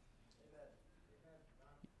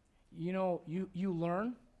 You know, you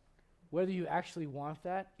learn whether you actually want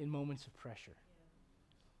that in moments of pressure.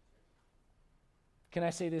 Can I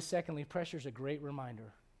say this? Secondly, pressure is a great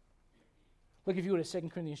reminder. Look, if you would, at 2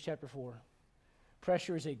 Corinthians chapter 4.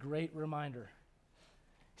 Pressure is a great reminder.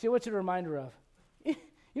 See, what's it a reminder of? You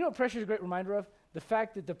know what pressure is a great reminder of? The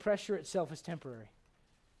fact that the pressure itself is temporary.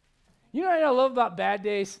 You know what I love about bad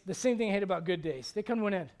days? The same thing I hate about good days. They come to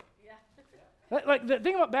an end. Yeah. Like the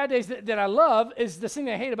thing about bad days that I love is the thing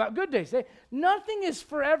that I hate about good days. Nothing is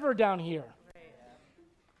forever down here. Right.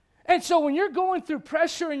 And so when you're going through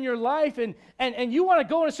pressure in your life and you want to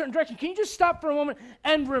go in a certain direction, can you just stop for a moment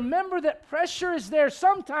and remember that pressure is there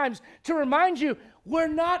sometimes to remind you, we're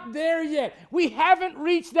not there yet. We haven't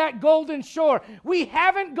reached that golden shore. We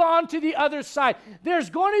haven't gone to the other side.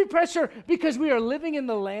 There's going to be pressure because we are living in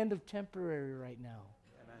the land of temporary right now.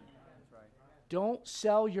 Amen. That's right. Don't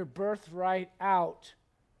sell your birthright out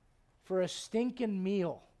for a stinking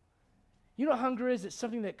meal. You know what hunger is? It's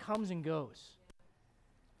something that comes and goes.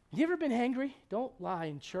 You ever been hangry? Don't lie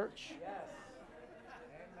in church.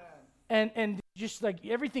 Yes. And just like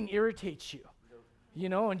everything irritates you. You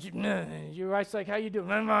know, and your wife's like, how you doing?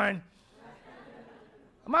 I'm fine.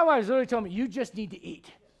 My wife's literally told me, you just need to eat.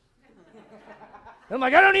 And I'm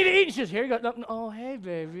like, I don't need to eat. And she says, here you go. Oh, hey,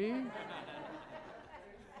 baby.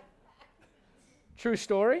 True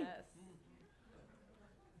story. Yes.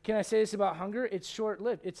 Can I say this about hunger? It's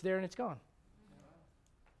short-lived. It's there and it's gone.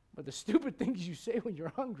 But the stupid things you say when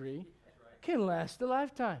you're hungry can last a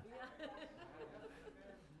lifetime.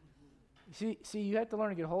 See, you have to learn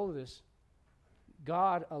to get hold of this.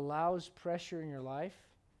 God allows pressure in your life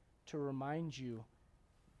to remind you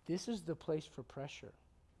this is the place for pressure.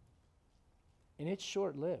 And it's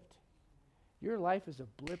short-lived. Your life is a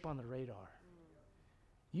blip on the radar.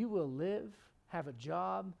 You will live, have a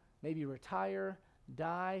job, maybe retire,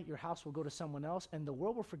 die, your house will go to someone else, and the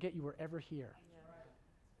world will forget you were ever here.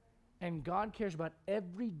 Yeah. And God cares about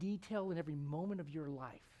every detail and every moment of your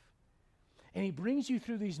life. And he brings you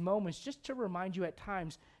through these moments just to remind you at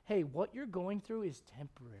times, hey, what you're going through is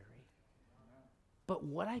temporary. But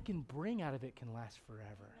what I can bring out of it can last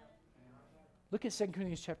forever. Look at 2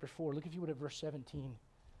 Corinthians chapter 4. Look, if you would, at verse 17.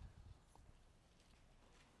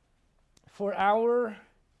 For our,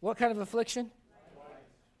 what kind of affliction?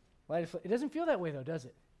 Light affliction. It doesn't feel that way, though, does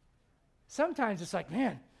it? Sometimes it's like,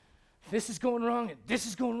 man, this is going wrong, and this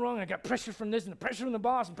is going wrong, and I got pressure from this, and the pressure from the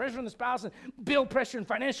boss, and pressure from the spouse, and bill pressure, and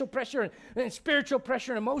financial pressure, and spiritual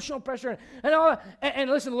pressure, and emotional pressure, and all that. And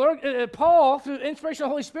listen, Lord, Paul, through the inspiration of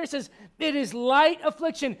the Holy Spirit, says, it is light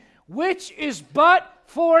affliction, which is but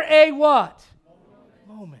for a what?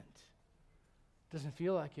 Moment. Doesn't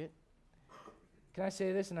feel like it. Can I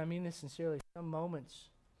say this, and I mean this sincerely? Some moments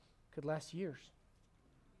could last years.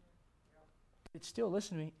 It's still,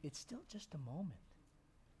 listen to me, it's still just a moment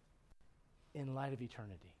in light of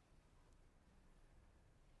eternity.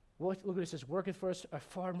 Look what it says, worketh for us a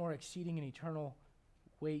far more exceeding and eternal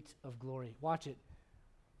weight of glory. Watch it.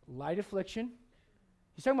 Light affliction.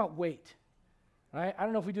 He's talking about weight. Right? I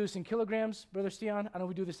don't know if we do this in kilograms, Brother Stian. I don't know if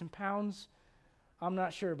we do this in pounds. I'm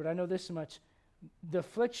not sure, but I know this much. The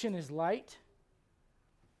affliction is light.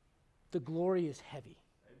 The glory is heavy.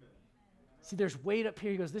 Amen. See, there's weight up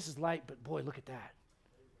here. He goes, this is light, but boy, look at that.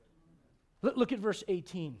 Look at verse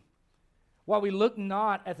 18. While we look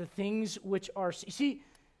not at the things which are... See,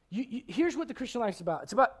 here's what the Christian life is about.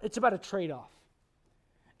 It's about a trade-off.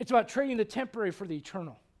 It's about trading the temporary for the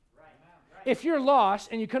eternal. If you're lost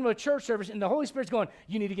and you come to a church service and the Holy Spirit's going,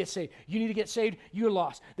 you need to get saved. You need to get saved. You're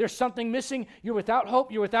lost. There's something missing. You're without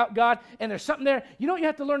hope. You're without God. And there's something there. You know what you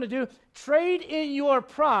have to learn to do? Trade in your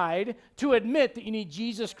pride to admit that you need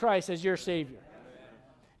Jesus Christ as your Savior.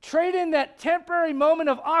 Trade in that temporary moment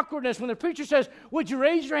of awkwardness when the preacher says, would you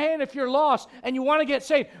raise your hand if you're lost and you want to get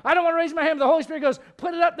saved? I don't want to raise my hand, but the Holy Spirit goes,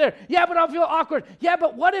 put it up there. Yeah, but I'll feel awkward. Yeah,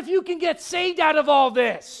 but what if you can get saved out of all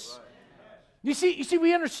this? You see,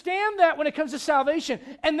 we understand that when it comes to salvation.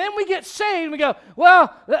 And then we get saved and we go,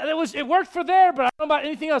 well, it worked for there, but I don't know about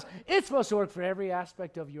anything else. It's supposed to work for every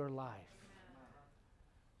aspect of your life.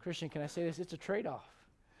 Christian, can I say this? It's a trade-off.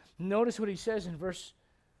 Notice what he says in verse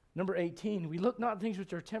number 18. We look not at things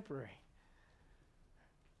which are temporary,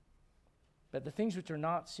 but the things which are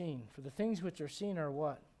not seen. For the things which are seen are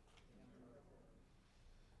what?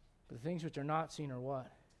 But the things which are not seen are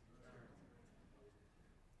what?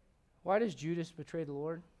 Why does Judas betray the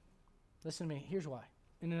Lord? Listen to me. Here's why.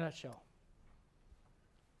 In a nutshell.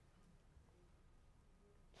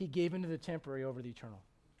 He gave into the temporary over the eternal.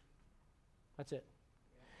 That's it.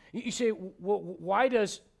 You say, well, why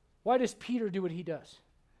does Peter do what he does?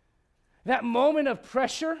 That moment of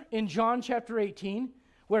pressure in John chapter 18,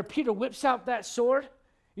 where Peter whips out that sword,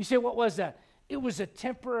 you say, what was that? It was a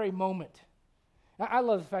temporary moment. I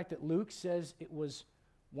love the fact that Luke says it was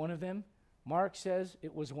one of them. Mark says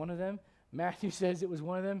it was one of them. Matthew says it was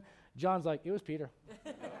one of them. John's like, it was Peter.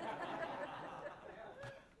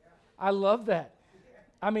 I love that.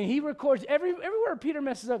 I mean, he records everywhere Peter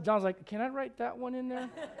messes up. John's like, can I write that one in there?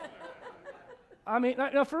 I mean,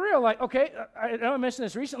 no, for real, like, okay, I know I mentioned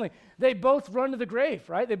this recently. They both run to the grave,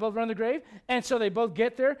 right? They both run to the grave, and so they both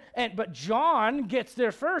get there, but John gets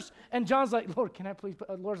there first, and John's like, Lord, can I please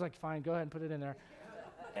put, Lord's like, fine, go ahead and put it in there.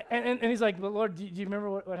 And he's like, but Lord, do you remember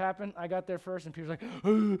what happened? I got there first, and Peter's like,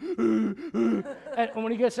 and when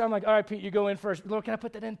he gets there, I'm like, all right, Pete, you go in first. Lord, can I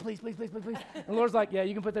put that in, please? And the Lord's like, yeah,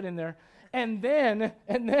 you can put that in there. And then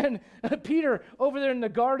Peter, over there in the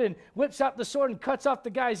garden, whips out the sword and cuts off the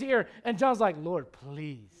guy's ear, and John's like, Lord,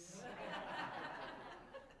 please.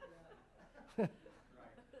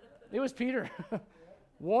 It was Peter.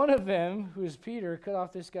 One of them, who is Peter, cut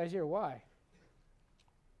off this guy's ear. Why?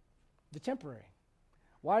 The temporary.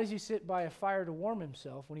 Why does he sit by a fire to warm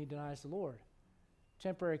himself when he denies the Lord?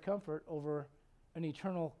 Temporary comfort over an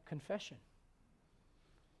eternal confession.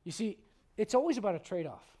 You see, it's always about a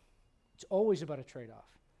trade-off. It's always about a trade-off.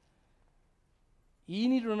 You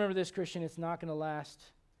need to remember this, Christian, it's not going to last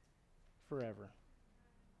forever.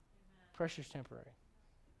 Pressure's temporary.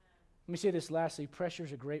 Let me say this lastly,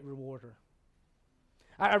 pressure's a great rewarder.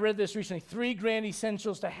 I read this recently. 3 grand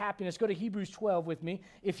essentials to happiness. Go to Hebrews 12 with me,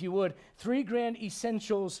 if you would. 3 grand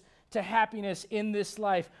essentials to happiness in this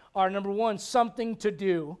life are, number 1, something to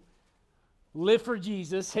do. Live for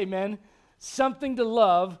Jesus, amen. Something to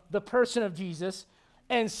love, the person of Jesus.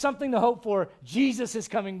 And something to hope for, Jesus is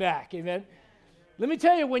coming back, amen. Let me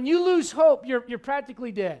tell you, when you lose hope, you're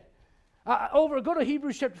practically dead. Go to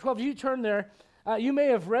Hebrews chapter 12. If you turn there, you may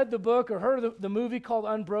have read the book or heard of the movie called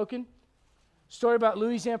Unbroken. Story about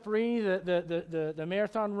Louis Zamperini, the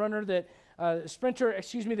marathon runner sprinter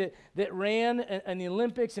that ran in the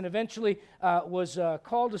Olympics and eventually was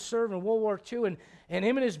called to serve in World War II. And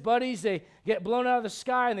him and his buddies, they get blown out of the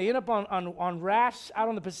sky and they end up on rafts out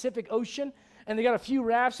on the Pacific Ocean. And they got a few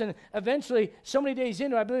rafts, and eventually, so many days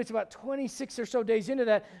into, I believe it's about 26 or so days into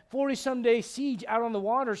that 40-some day siege out on the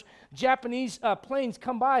waters, Japanese planes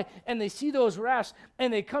come by, and they see those rafts,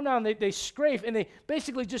 and they come down, they scrape, and they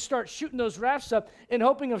basically just start shooting those rafts up in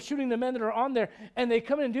hoping of shooting the men that are on there, and they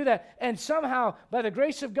come in and do that, and somehow, by the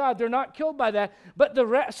grace of God, they're not killed by that, but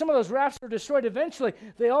some of those rafts are destroyed eventually.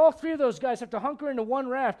 All 3 of those guys have to hunker into one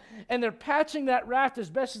raft, and they're patching that raft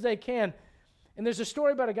as best as they can. And there's a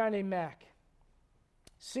story about a guy named Mac.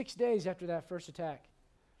 6 days after that first attack.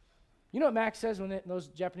 You know what Max says when those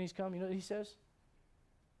Japanese come? You know what he says?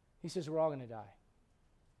 He says, we're all going to die.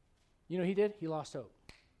 You know what he did? He lost hope.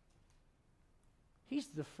 He's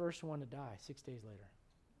the first one to die 6 days later.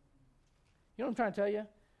 You know what I'm trying to tell you?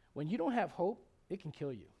 When you don't have hope, it can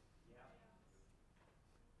kill you.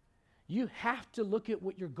 You have to look at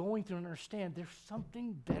what you're going through and understand there's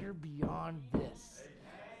something better beyond this.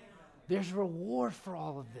 There's reward for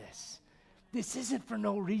all of this. This isn't for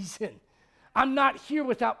no reason. I'm not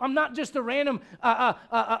just a random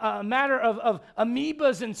matter of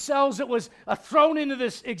amoebas and cells that was thrown into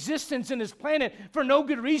this existence in this planet for no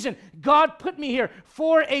good reason. God put me here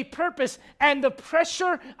for a purpose, and the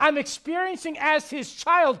pressure I'm experiencing as his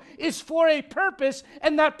child is for a purpose,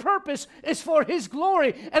 and that purpose is for his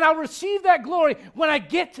glory, and I'll receive that glory when I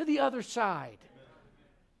get to the other side.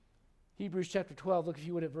 Hebrews chapter 12, look if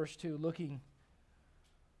you would at verse 2, looking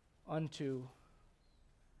unto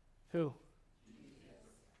who?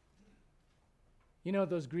 You know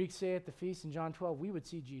what those Greeks say at the feast in John 12? We would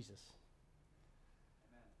see Jesus.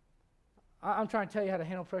 I'm trying to tell you how to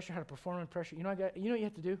handle pressure, how to perform under pressure. You know what you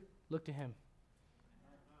have to do? Look to him.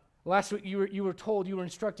 Last week you were told, you were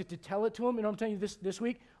instructed to tell it to him. You know what I'm telling you this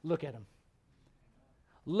week? Look at him.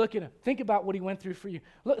 Look at him. Think about what he went through for you.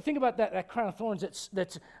 Think about that crown of thorns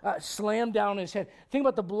that's slammed down on his head. Think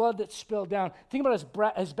about the blood that spilled down. Think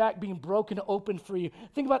about his back being broken open for you.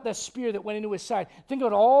 Think about that spear that went into his side. Think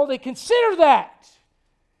about all they consider that.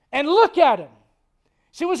 And look at him.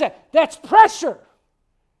 See, what's that? That's pressure.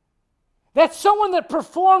 That's someone that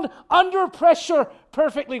performed under pressure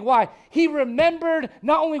perfectly. Why? He remembered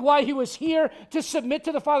not only why he was here to submit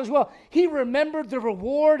to the Father's will, he remembered the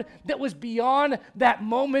reward that was beyond that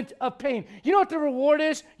moment of pain. You know what the reward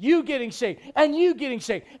is? You getting saved, and you getting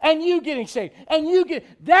saved, and you getting saved, and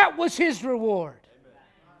that was his reward. Amen.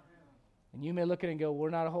 And you may look at it and go, we're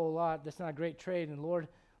not a whole lot. That's not a great trade. And the Lord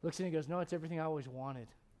looks at it and goes, no, it's everything I always wanted.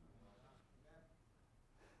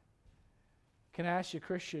 Can I ask you,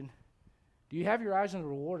 Christian, do you have your eyes on the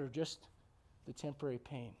reward or just the temporary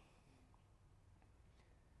pain?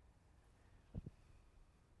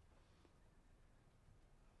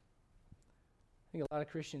 I think a lot of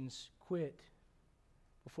Christians quit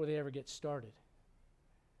before they ever get started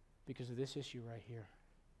because of this issue right here.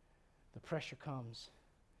 The pressure comes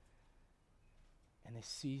and they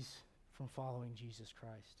cease from following Jesus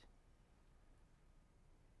Christ.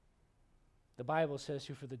 The Bible says,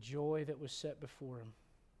 who for the joy that was set before him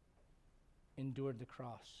endured the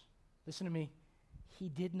cross. Listen to me. He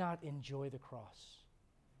did not enjoy the cross.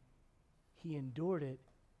 He endured it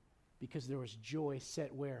because there was joy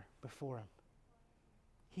set where? Before him.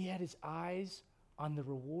 He had his eyes on the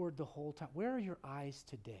reward the whole time. Where are your eyes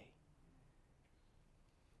today?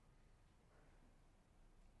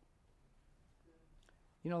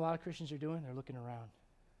 You know, a lot of Christians are doing? They're looking around.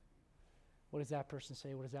 What does that person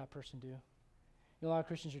say? What does that person do? You know, a lot of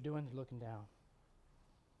Christians are doing? They're looking down.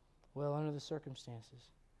 Well, under the circumstances,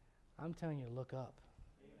 I'm telling you to look up.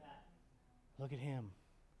 Amen. Look at him.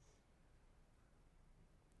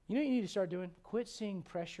 You know what you need to start doing? Quit seeing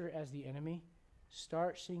pressure as the enemy.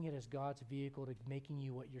 Start seeing it as God's vehicle to making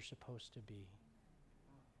you what you're supposed to be.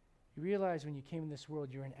 You realize when you came in this world,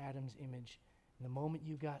 you're in Adam's image. And the moment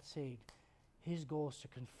you got saved, his goal is to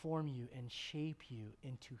conform you and shape you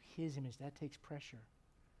into his image. That takes pressure.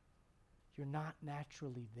 You're not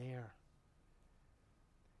naturally there.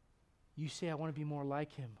 You say, I want to be more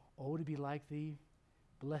like him. Oh, to be like thee,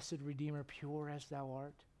 blessed Redeemer, pure as thou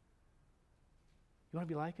art. You want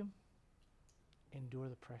to be like him? Endure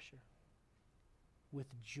the pressure with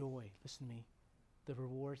joy. Listen to me. The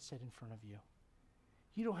reward set in front of you.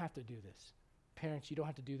 You don't have to do this. Parents, you don't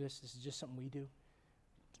have to do this. This is just something we do.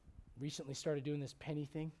 Recently started doing this penny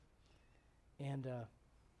thing. And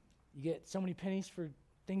you get so many pennies for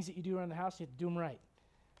things that you do around the house, you have to do them right.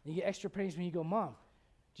 And you get extra pennies when you go, Mom,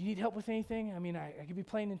 do you need help with anything? I mean, I could be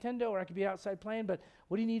playing Nintendo or I could be outside playing, but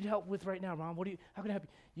what do you need help with right now, Mom? How can I help you?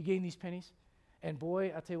 You gain these pennies. And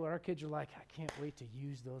boy, I'll tell you what, our kids are like, I can't wait to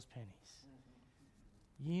use those pennies.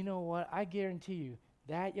 You know what? I guarantee you,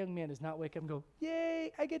 that young man does not wake up and go,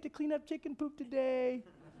 yay, I get to clean up chicken poop today.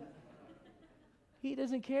 He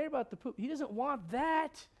doesn't care about the poop. He doesn't want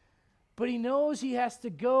that. But he knows he has to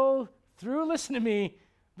go through, listen to me,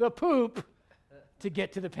 the poop to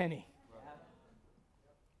get to the penny.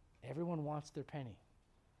 Everyone wants their penny.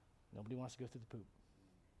 Nobody wants to go through the poop.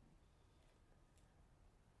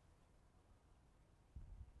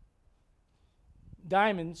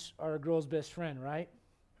 Diamonds are a girl's best friend, right?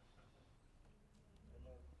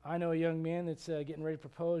 I know a young man that's getting ready to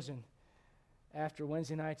propose, and after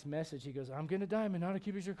Wednesday night's message, he goes, I'm getting a diamond, not a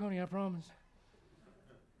cubic zirconia, I promise.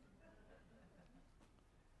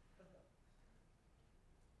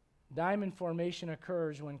 Diamond formation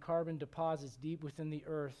occurs when carbon deposits deep within the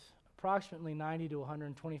earth, approximately 90 to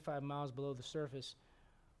 125 miles below the surface,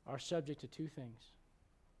 are subject to two things: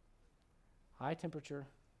 high temperature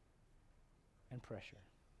and pressure.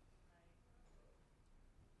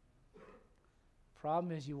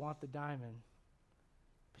 Problem is, you want the diamond,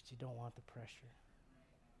 but you don't want the pressure.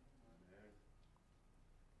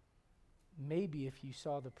 maybe if you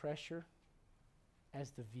saw the pressure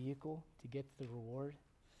as the vehicle to get the reward,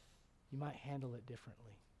 you might handle it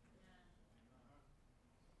differently.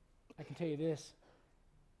 I can tell you this,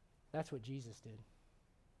 that's what Jesus did.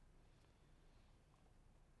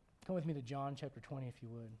 Come with me to John chapter 20, if you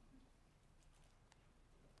would.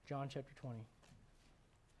 John chapter 20.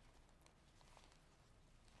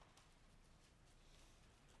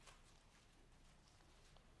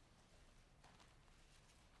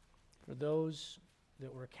 For those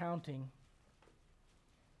that were counting,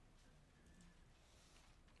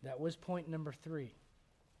 that was point number 3.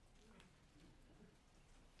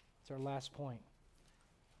 It's our last point.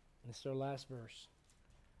 And this is our last verse.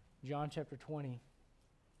 John chapter 20.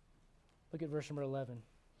 Look at verse number 11.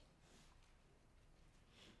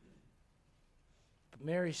 But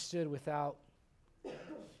Mary stood without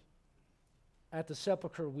at the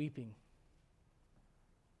sepulchre weeping.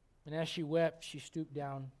 And as she wept, she stooped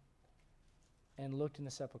down and looked in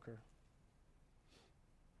the sepulchre.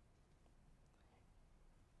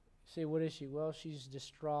 Say, what is she? Well, she's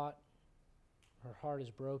distraught. Her heart is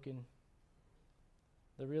broken.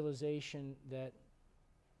 The realization that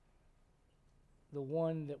the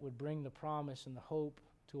one that would bring the promise and the hope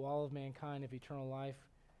to all of mankind of eternal life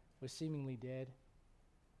was seemingly dead.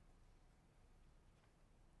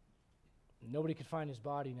 Nobody could find his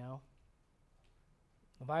body now.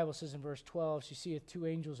 The Bible says in verse 12, she seeth 2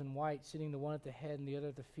 angels in white, sitting the one at the head and the other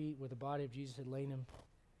at the feet, where the body of Jesus had lain him.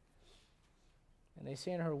 And they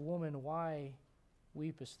say unto her, Woman, why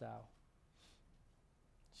weepest thou?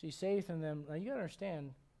 She saith unto them, now you got to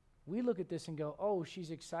understand, we look at this and go, oh,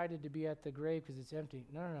 she's excited to be at the grave because it's empty.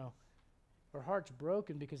 No, no, no. Her heart's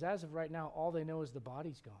broken because as of right now, all they know is the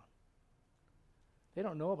body's gone. They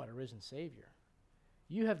don't know about a risen Savior.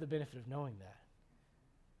 You have the benefit of knowing that.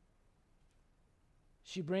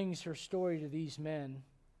 She brings her story to these men.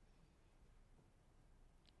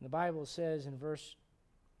 The Bible says in verse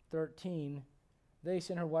 13, they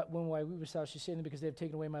sent her, Woman, why weepest thou? She said to them, because they have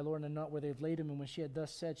taken away my Lord, and not where they have laid him. And when she had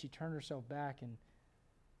thus said, she turned herself back and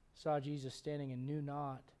saw Jesus standing, and knew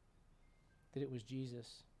not that it was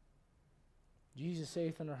Jesus. Jesus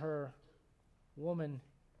saith unto her, Woman,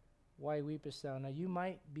 why weepest thou? Now you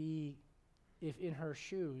might be, if in her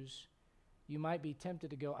shoes, you might be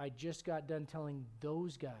tempted to go, I just got done telling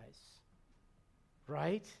those guys,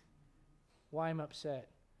 right? Why I'm upset.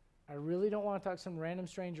 I really don't want to talk to some random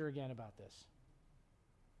stranger again about this.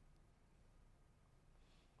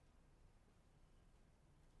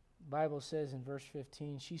 The Bible says in verse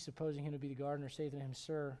 15, she supposing him to be the gardener, saith unto him,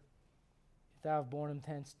 Sir, if thou have borne him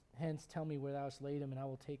hence tell me where thou hast laid him, and I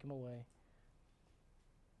will take him away.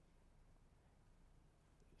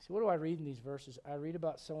 So what do I read in these verses? I read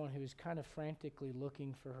about someone who is kind of frantically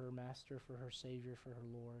looking for her master, for her Savior, for her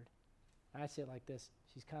Lord. I say it like this,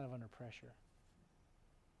 she's kind of under pressure.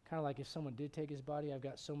 Kind of like if someone did take his body, I've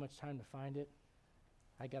got so much time to find it.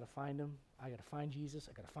 I got to find him. I got to find Jesus.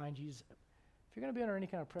 I got to find Jesus. If you're going to be under any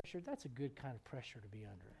kind of pressure, that's a good kind of pressure to be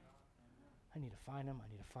under. I need to find him. I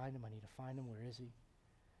need to find him. I need to find him. Where is he?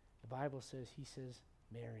 The Bible says, he says,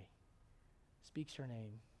 Mary. Speaks her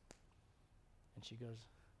name. And she goes,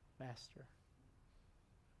 Master.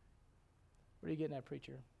 What are you getting at,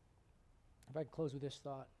 preacher? If I could close with this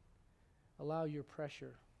thought. Allow your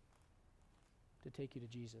pressure to take you to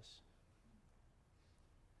Jesus.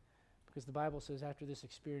 Because the Bible says after this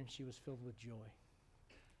experience, she was filled with joy.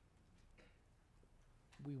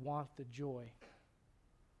 We want the joy.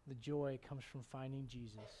 The joy comes from finding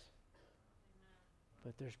Jesus.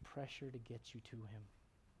 But there's pressure to get you to him.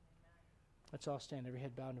 Let's all stand, every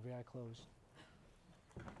head bowed and every eye closed.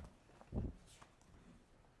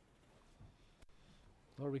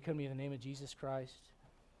 Lord, we come to you in the name of Jesus Christ.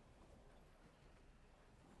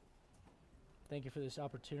 Thank you for this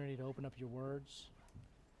opportunity to open up your words.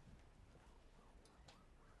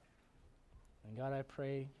 And God, I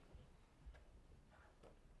pray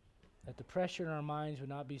that the pressure in our minds would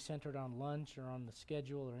not be centered on lunch or on the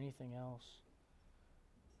schedule or anything else,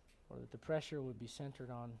 or that the pressure would be centered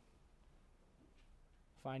on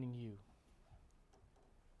finding you.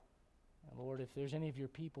 And Lord, if there's any of your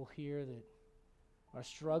people here that are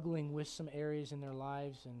struggling with some areas in their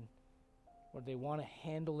lives and or they want to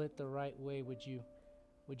handle it the right way, would you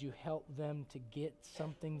help them to get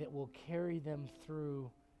something that will carry them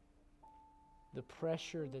through the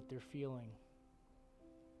pressure that they're feeling?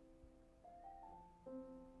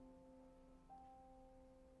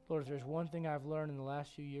 Lord, if there's one thing I've learned in the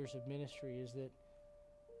last few years of ministry is that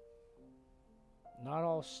not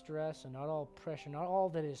all stress and not all pressure, not all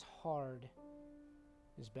that is hard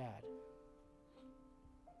is bad.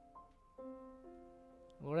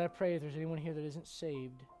 Lord, I pray if there's anyone here that isn't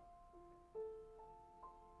saved,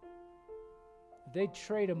 They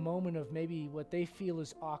trade a moment of maybe what they feel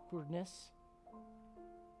is awkwardness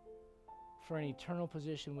for an eternal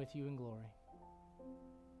position with you in glory.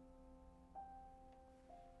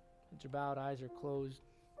 Heads are bowed, eyes are closed.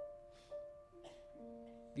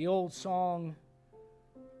 The old song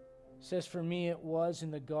says, "For me it was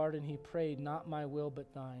in the garden he prayed, not my will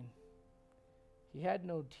but thine. He had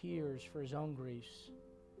no tears for his own griefs,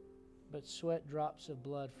 but sweat drops of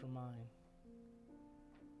blood for mine.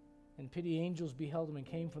 And pity angels beheld him and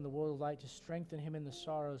came from the world of light to strengthen him in the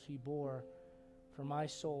sorrows he bore for my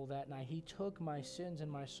soul that night. He took my sins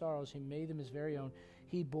and my sorrows, he made them his very own.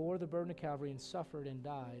 He bore the burden of Calvary and suffered and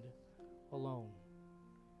died alone.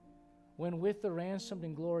 When with the ransomed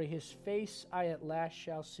in glory his face I at last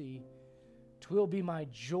shall see, 'twill be my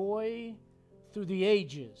joy through the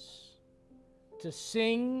ages to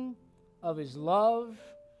sing of his love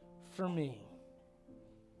for me."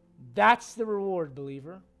 That's the reward,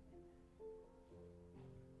 believer.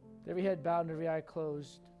 With every head bowed and every eye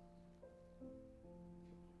closed,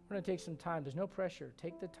 we're going to take some time. There's no pressure.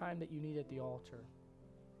 Take the time that you need at the altar.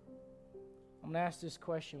 I'm going to ask this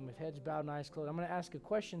question with heads bowed and eyes closed. I'm going to ask a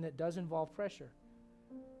question that does involve pressure.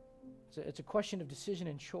 It's a question of decision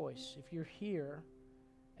and choice. If you're here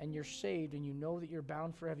and you're saved and you know that you're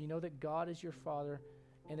bound for heaven, you know that God is your Father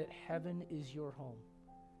and that heaven is your home,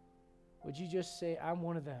 would you just say, "I'm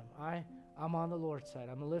one of them. I'm on the Lord's side.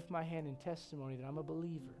 I'm going to lift my hand in testimony that I'm a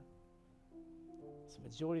believer"? It's the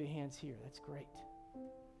majority of the hands here. That's great.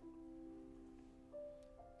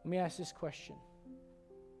 Let me ask this question.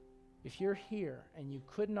 If you're here and you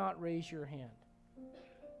could not raise your hand,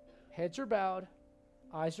 heads are bowed,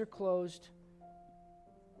 eyes are closed,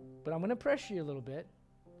 but I'm going to pressure you a little bit.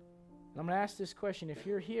 And I'm going to ask this question. If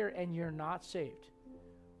you're here and you're not saved,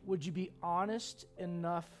 would you be honest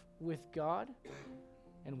enough with God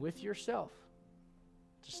and with yourself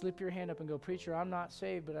to slip your hand up and go, "Preacher, I'm not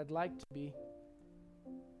saved, but I'd like to be.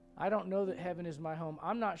 I don't know that heaven is my home.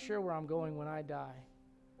 I'm not sure where I'm going when I die."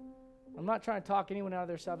 I'm not trying to talk anyone out of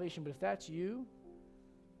their salvation, but if that's you,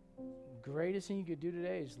 greatest thing you could do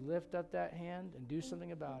today is lift up that hand and do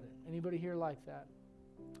something about it. Anybody here like that?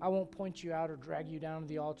 I won't point you out or drag you down to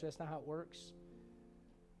the altar. That's not how it works.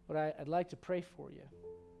 But I'd like to pray for you.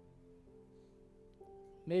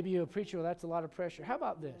 Maybe you're a preacher, well, that's a lot of pressure. How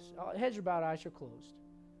about this? Heads are bowed, eyes are closed.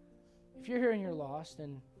 If you're here and you're lost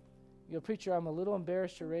and you're a preacher, I'm a little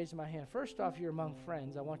embarrassed to raise my hand. First off, you're among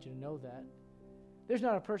friends. I want you to know that. There's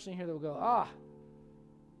not a person here that will go,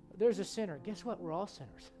 there's a sinner. Guess what? We're all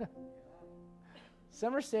sinners.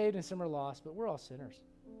 Some are saved and some are lost, but we're all sinners.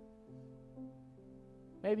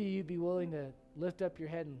 Maybe you'd be willing to lift up your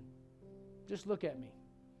head and just look at me.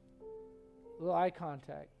 A little eye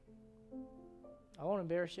contact. I won't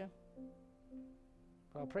embarrass you,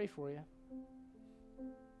 but I'll pray for you.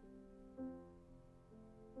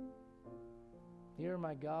 Hear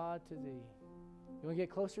my God to thee. You want to get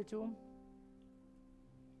closer to him?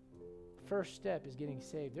 First step is getting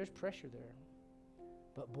saved. There's pressure there.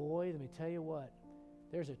 But boy, let me tell you what,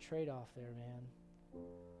 there's a trade-off there, man.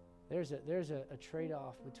 There's a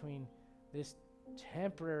trade-off between this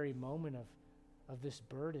temporary moment of this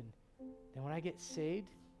burden. And when I get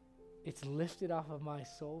saved, it's lifted off of my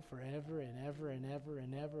soul forever and ever and ever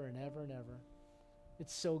and ever and ever and ever.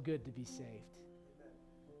 It's so good to be saved.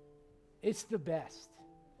 It's the best.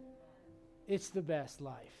 It's the best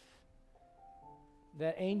life.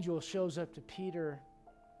 That angel shows up to Peter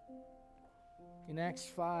in Acts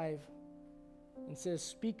 5 and says,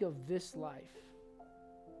 "Speak of this life."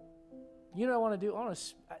 You know what I want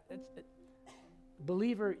to do?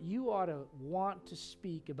 Believer, you ought to want to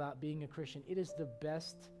speak about being a Christian. It is the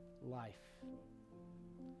best life.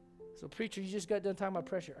 So, preacher, you just got done talking about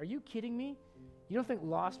pressure. Are you kidding me? You don't think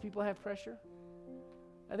lost people have pressure?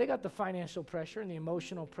 They got the financial pressure and the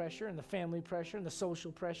emotional pressure and the family pressure and the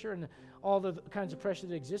social pressure and all the kinds of pressure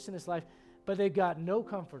that exists in this life, but they've got no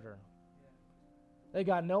comforter. They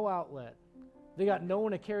got no outlet. They got no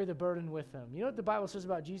one to carry the burden with them. You know what the Bible says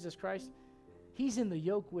about Jesus Christ? He's in the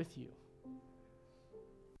yoke with you.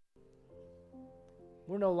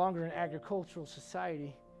 We're no longer an agricultural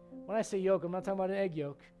society. When I say yoke, I'm not talking about an egg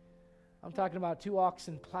yolk. I'm talking about two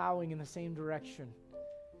oxen plowing in the same direction.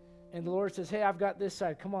 And the Lord says, "Hey, I've got this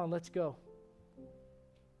side. Come on, let's go."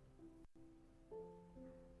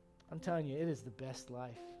 I'm telling you, it is the best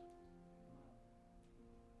life.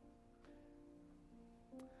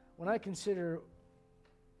 When I consider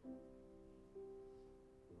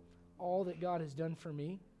all that God has done for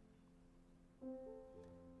me,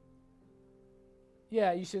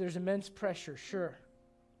 yeah, you say there's immense pressure. Sure.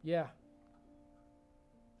 Yeah.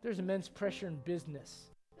 There's immense pressure in business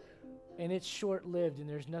and it's short-lived, and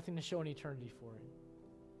there's nothing to show in eternity for it.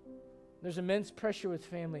 There's immense pressure with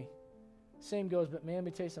family. Same goes, but man, let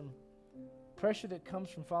me tell you something. Pressure that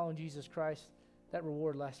comes from following Jesus Christ, that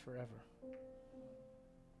reward lasts forever.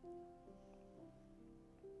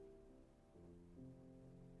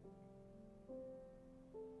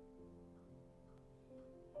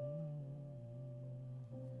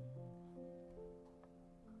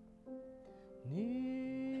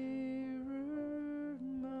 Nearer,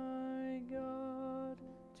 my God,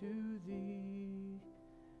 to thee.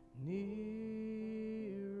 Nearer,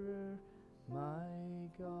 my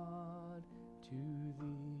God, to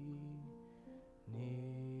thee.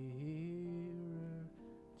 Nearer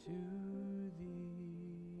to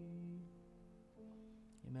thee.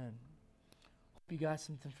 Amen. Hope you got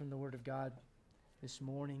something from the Word of God this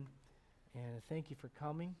morning. And thank you for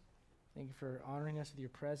coming. Thank you for honoring us with your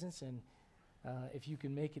presence. And if you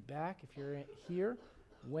can make it back, if you're here,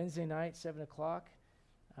 Wednesday night, 7 o'clock,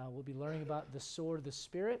 we'll be learning about the sword of the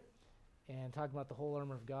Spirit and talking about the whole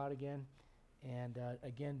armor of God again. And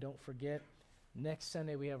again, don't forget, next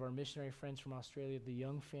Sunday we have our missionary friends from Australia, the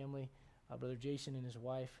Young family, Brother Jason and his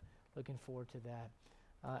wife. Looking forward to that.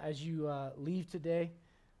 As you leave today,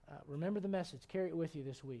 remember the message. Carry it with you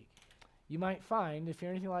this week. You might find, if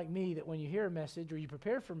you're anything like me, that when you hear a message or you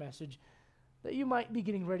prepare for a message, that you might be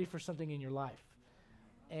getting ready for something in your life.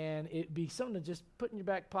 And it'd be something to just put in your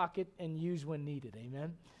back pocket and use when needed.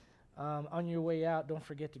 Amen. On your way out, don't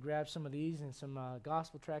forget to grab some of these and some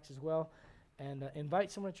gospel tracts as well. And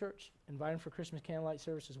invite someone to church. Invite them for Christmas candlelight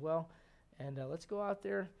service as well. And let's go out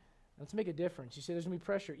there. Let's make a difference. You say there's going to be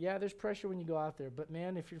pressure. Yeah, there's pressure when you go out there. But,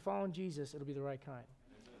 man, if you're following Jesus, it'll be the right kind.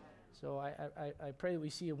 So I pray that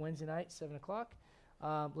we see you Wednesday night, 7 o'clock.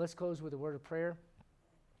 Let's close with a word of prayer.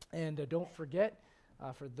 And don't forget,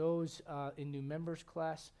 for those in new members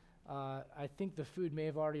class, I think the food may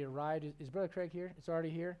have already arrived. Is Brother Craig here? It's already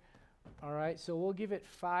here? All right, so we'll give it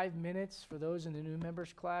 5 minutes for those in the new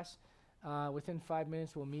members class. Within 5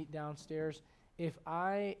 minutes, we'll meet downstairs. If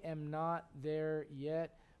I am not there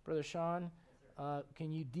yet, Brother Sean,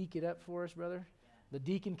 can you deke it up for us, brother? The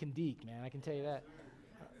deacon can deke, man, I can tell you that.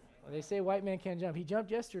 They say white man can't jump. He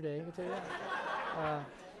jumped yesterday, I can tell you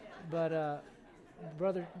that.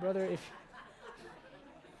 Brother,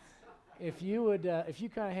 if you would, if you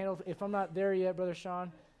kind of handle, if I'm not there yet, Brother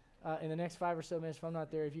Sean, in the next 5 or so minutes, if I'm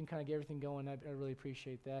not there, if you can kind of get everything going, I really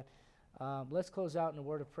appreciate that. Let's close out in a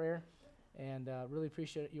word of prayer, and really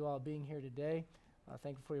appreciate you all being here today.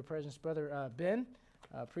 Thank you for your presence. Brother Ben,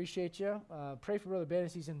 appreciate you. Pray for Brother Ben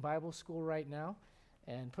as he's in Bible school right now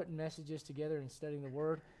and putting messages together and studying the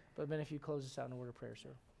Word. But Ben, if you close us out in a word of prayer, sir.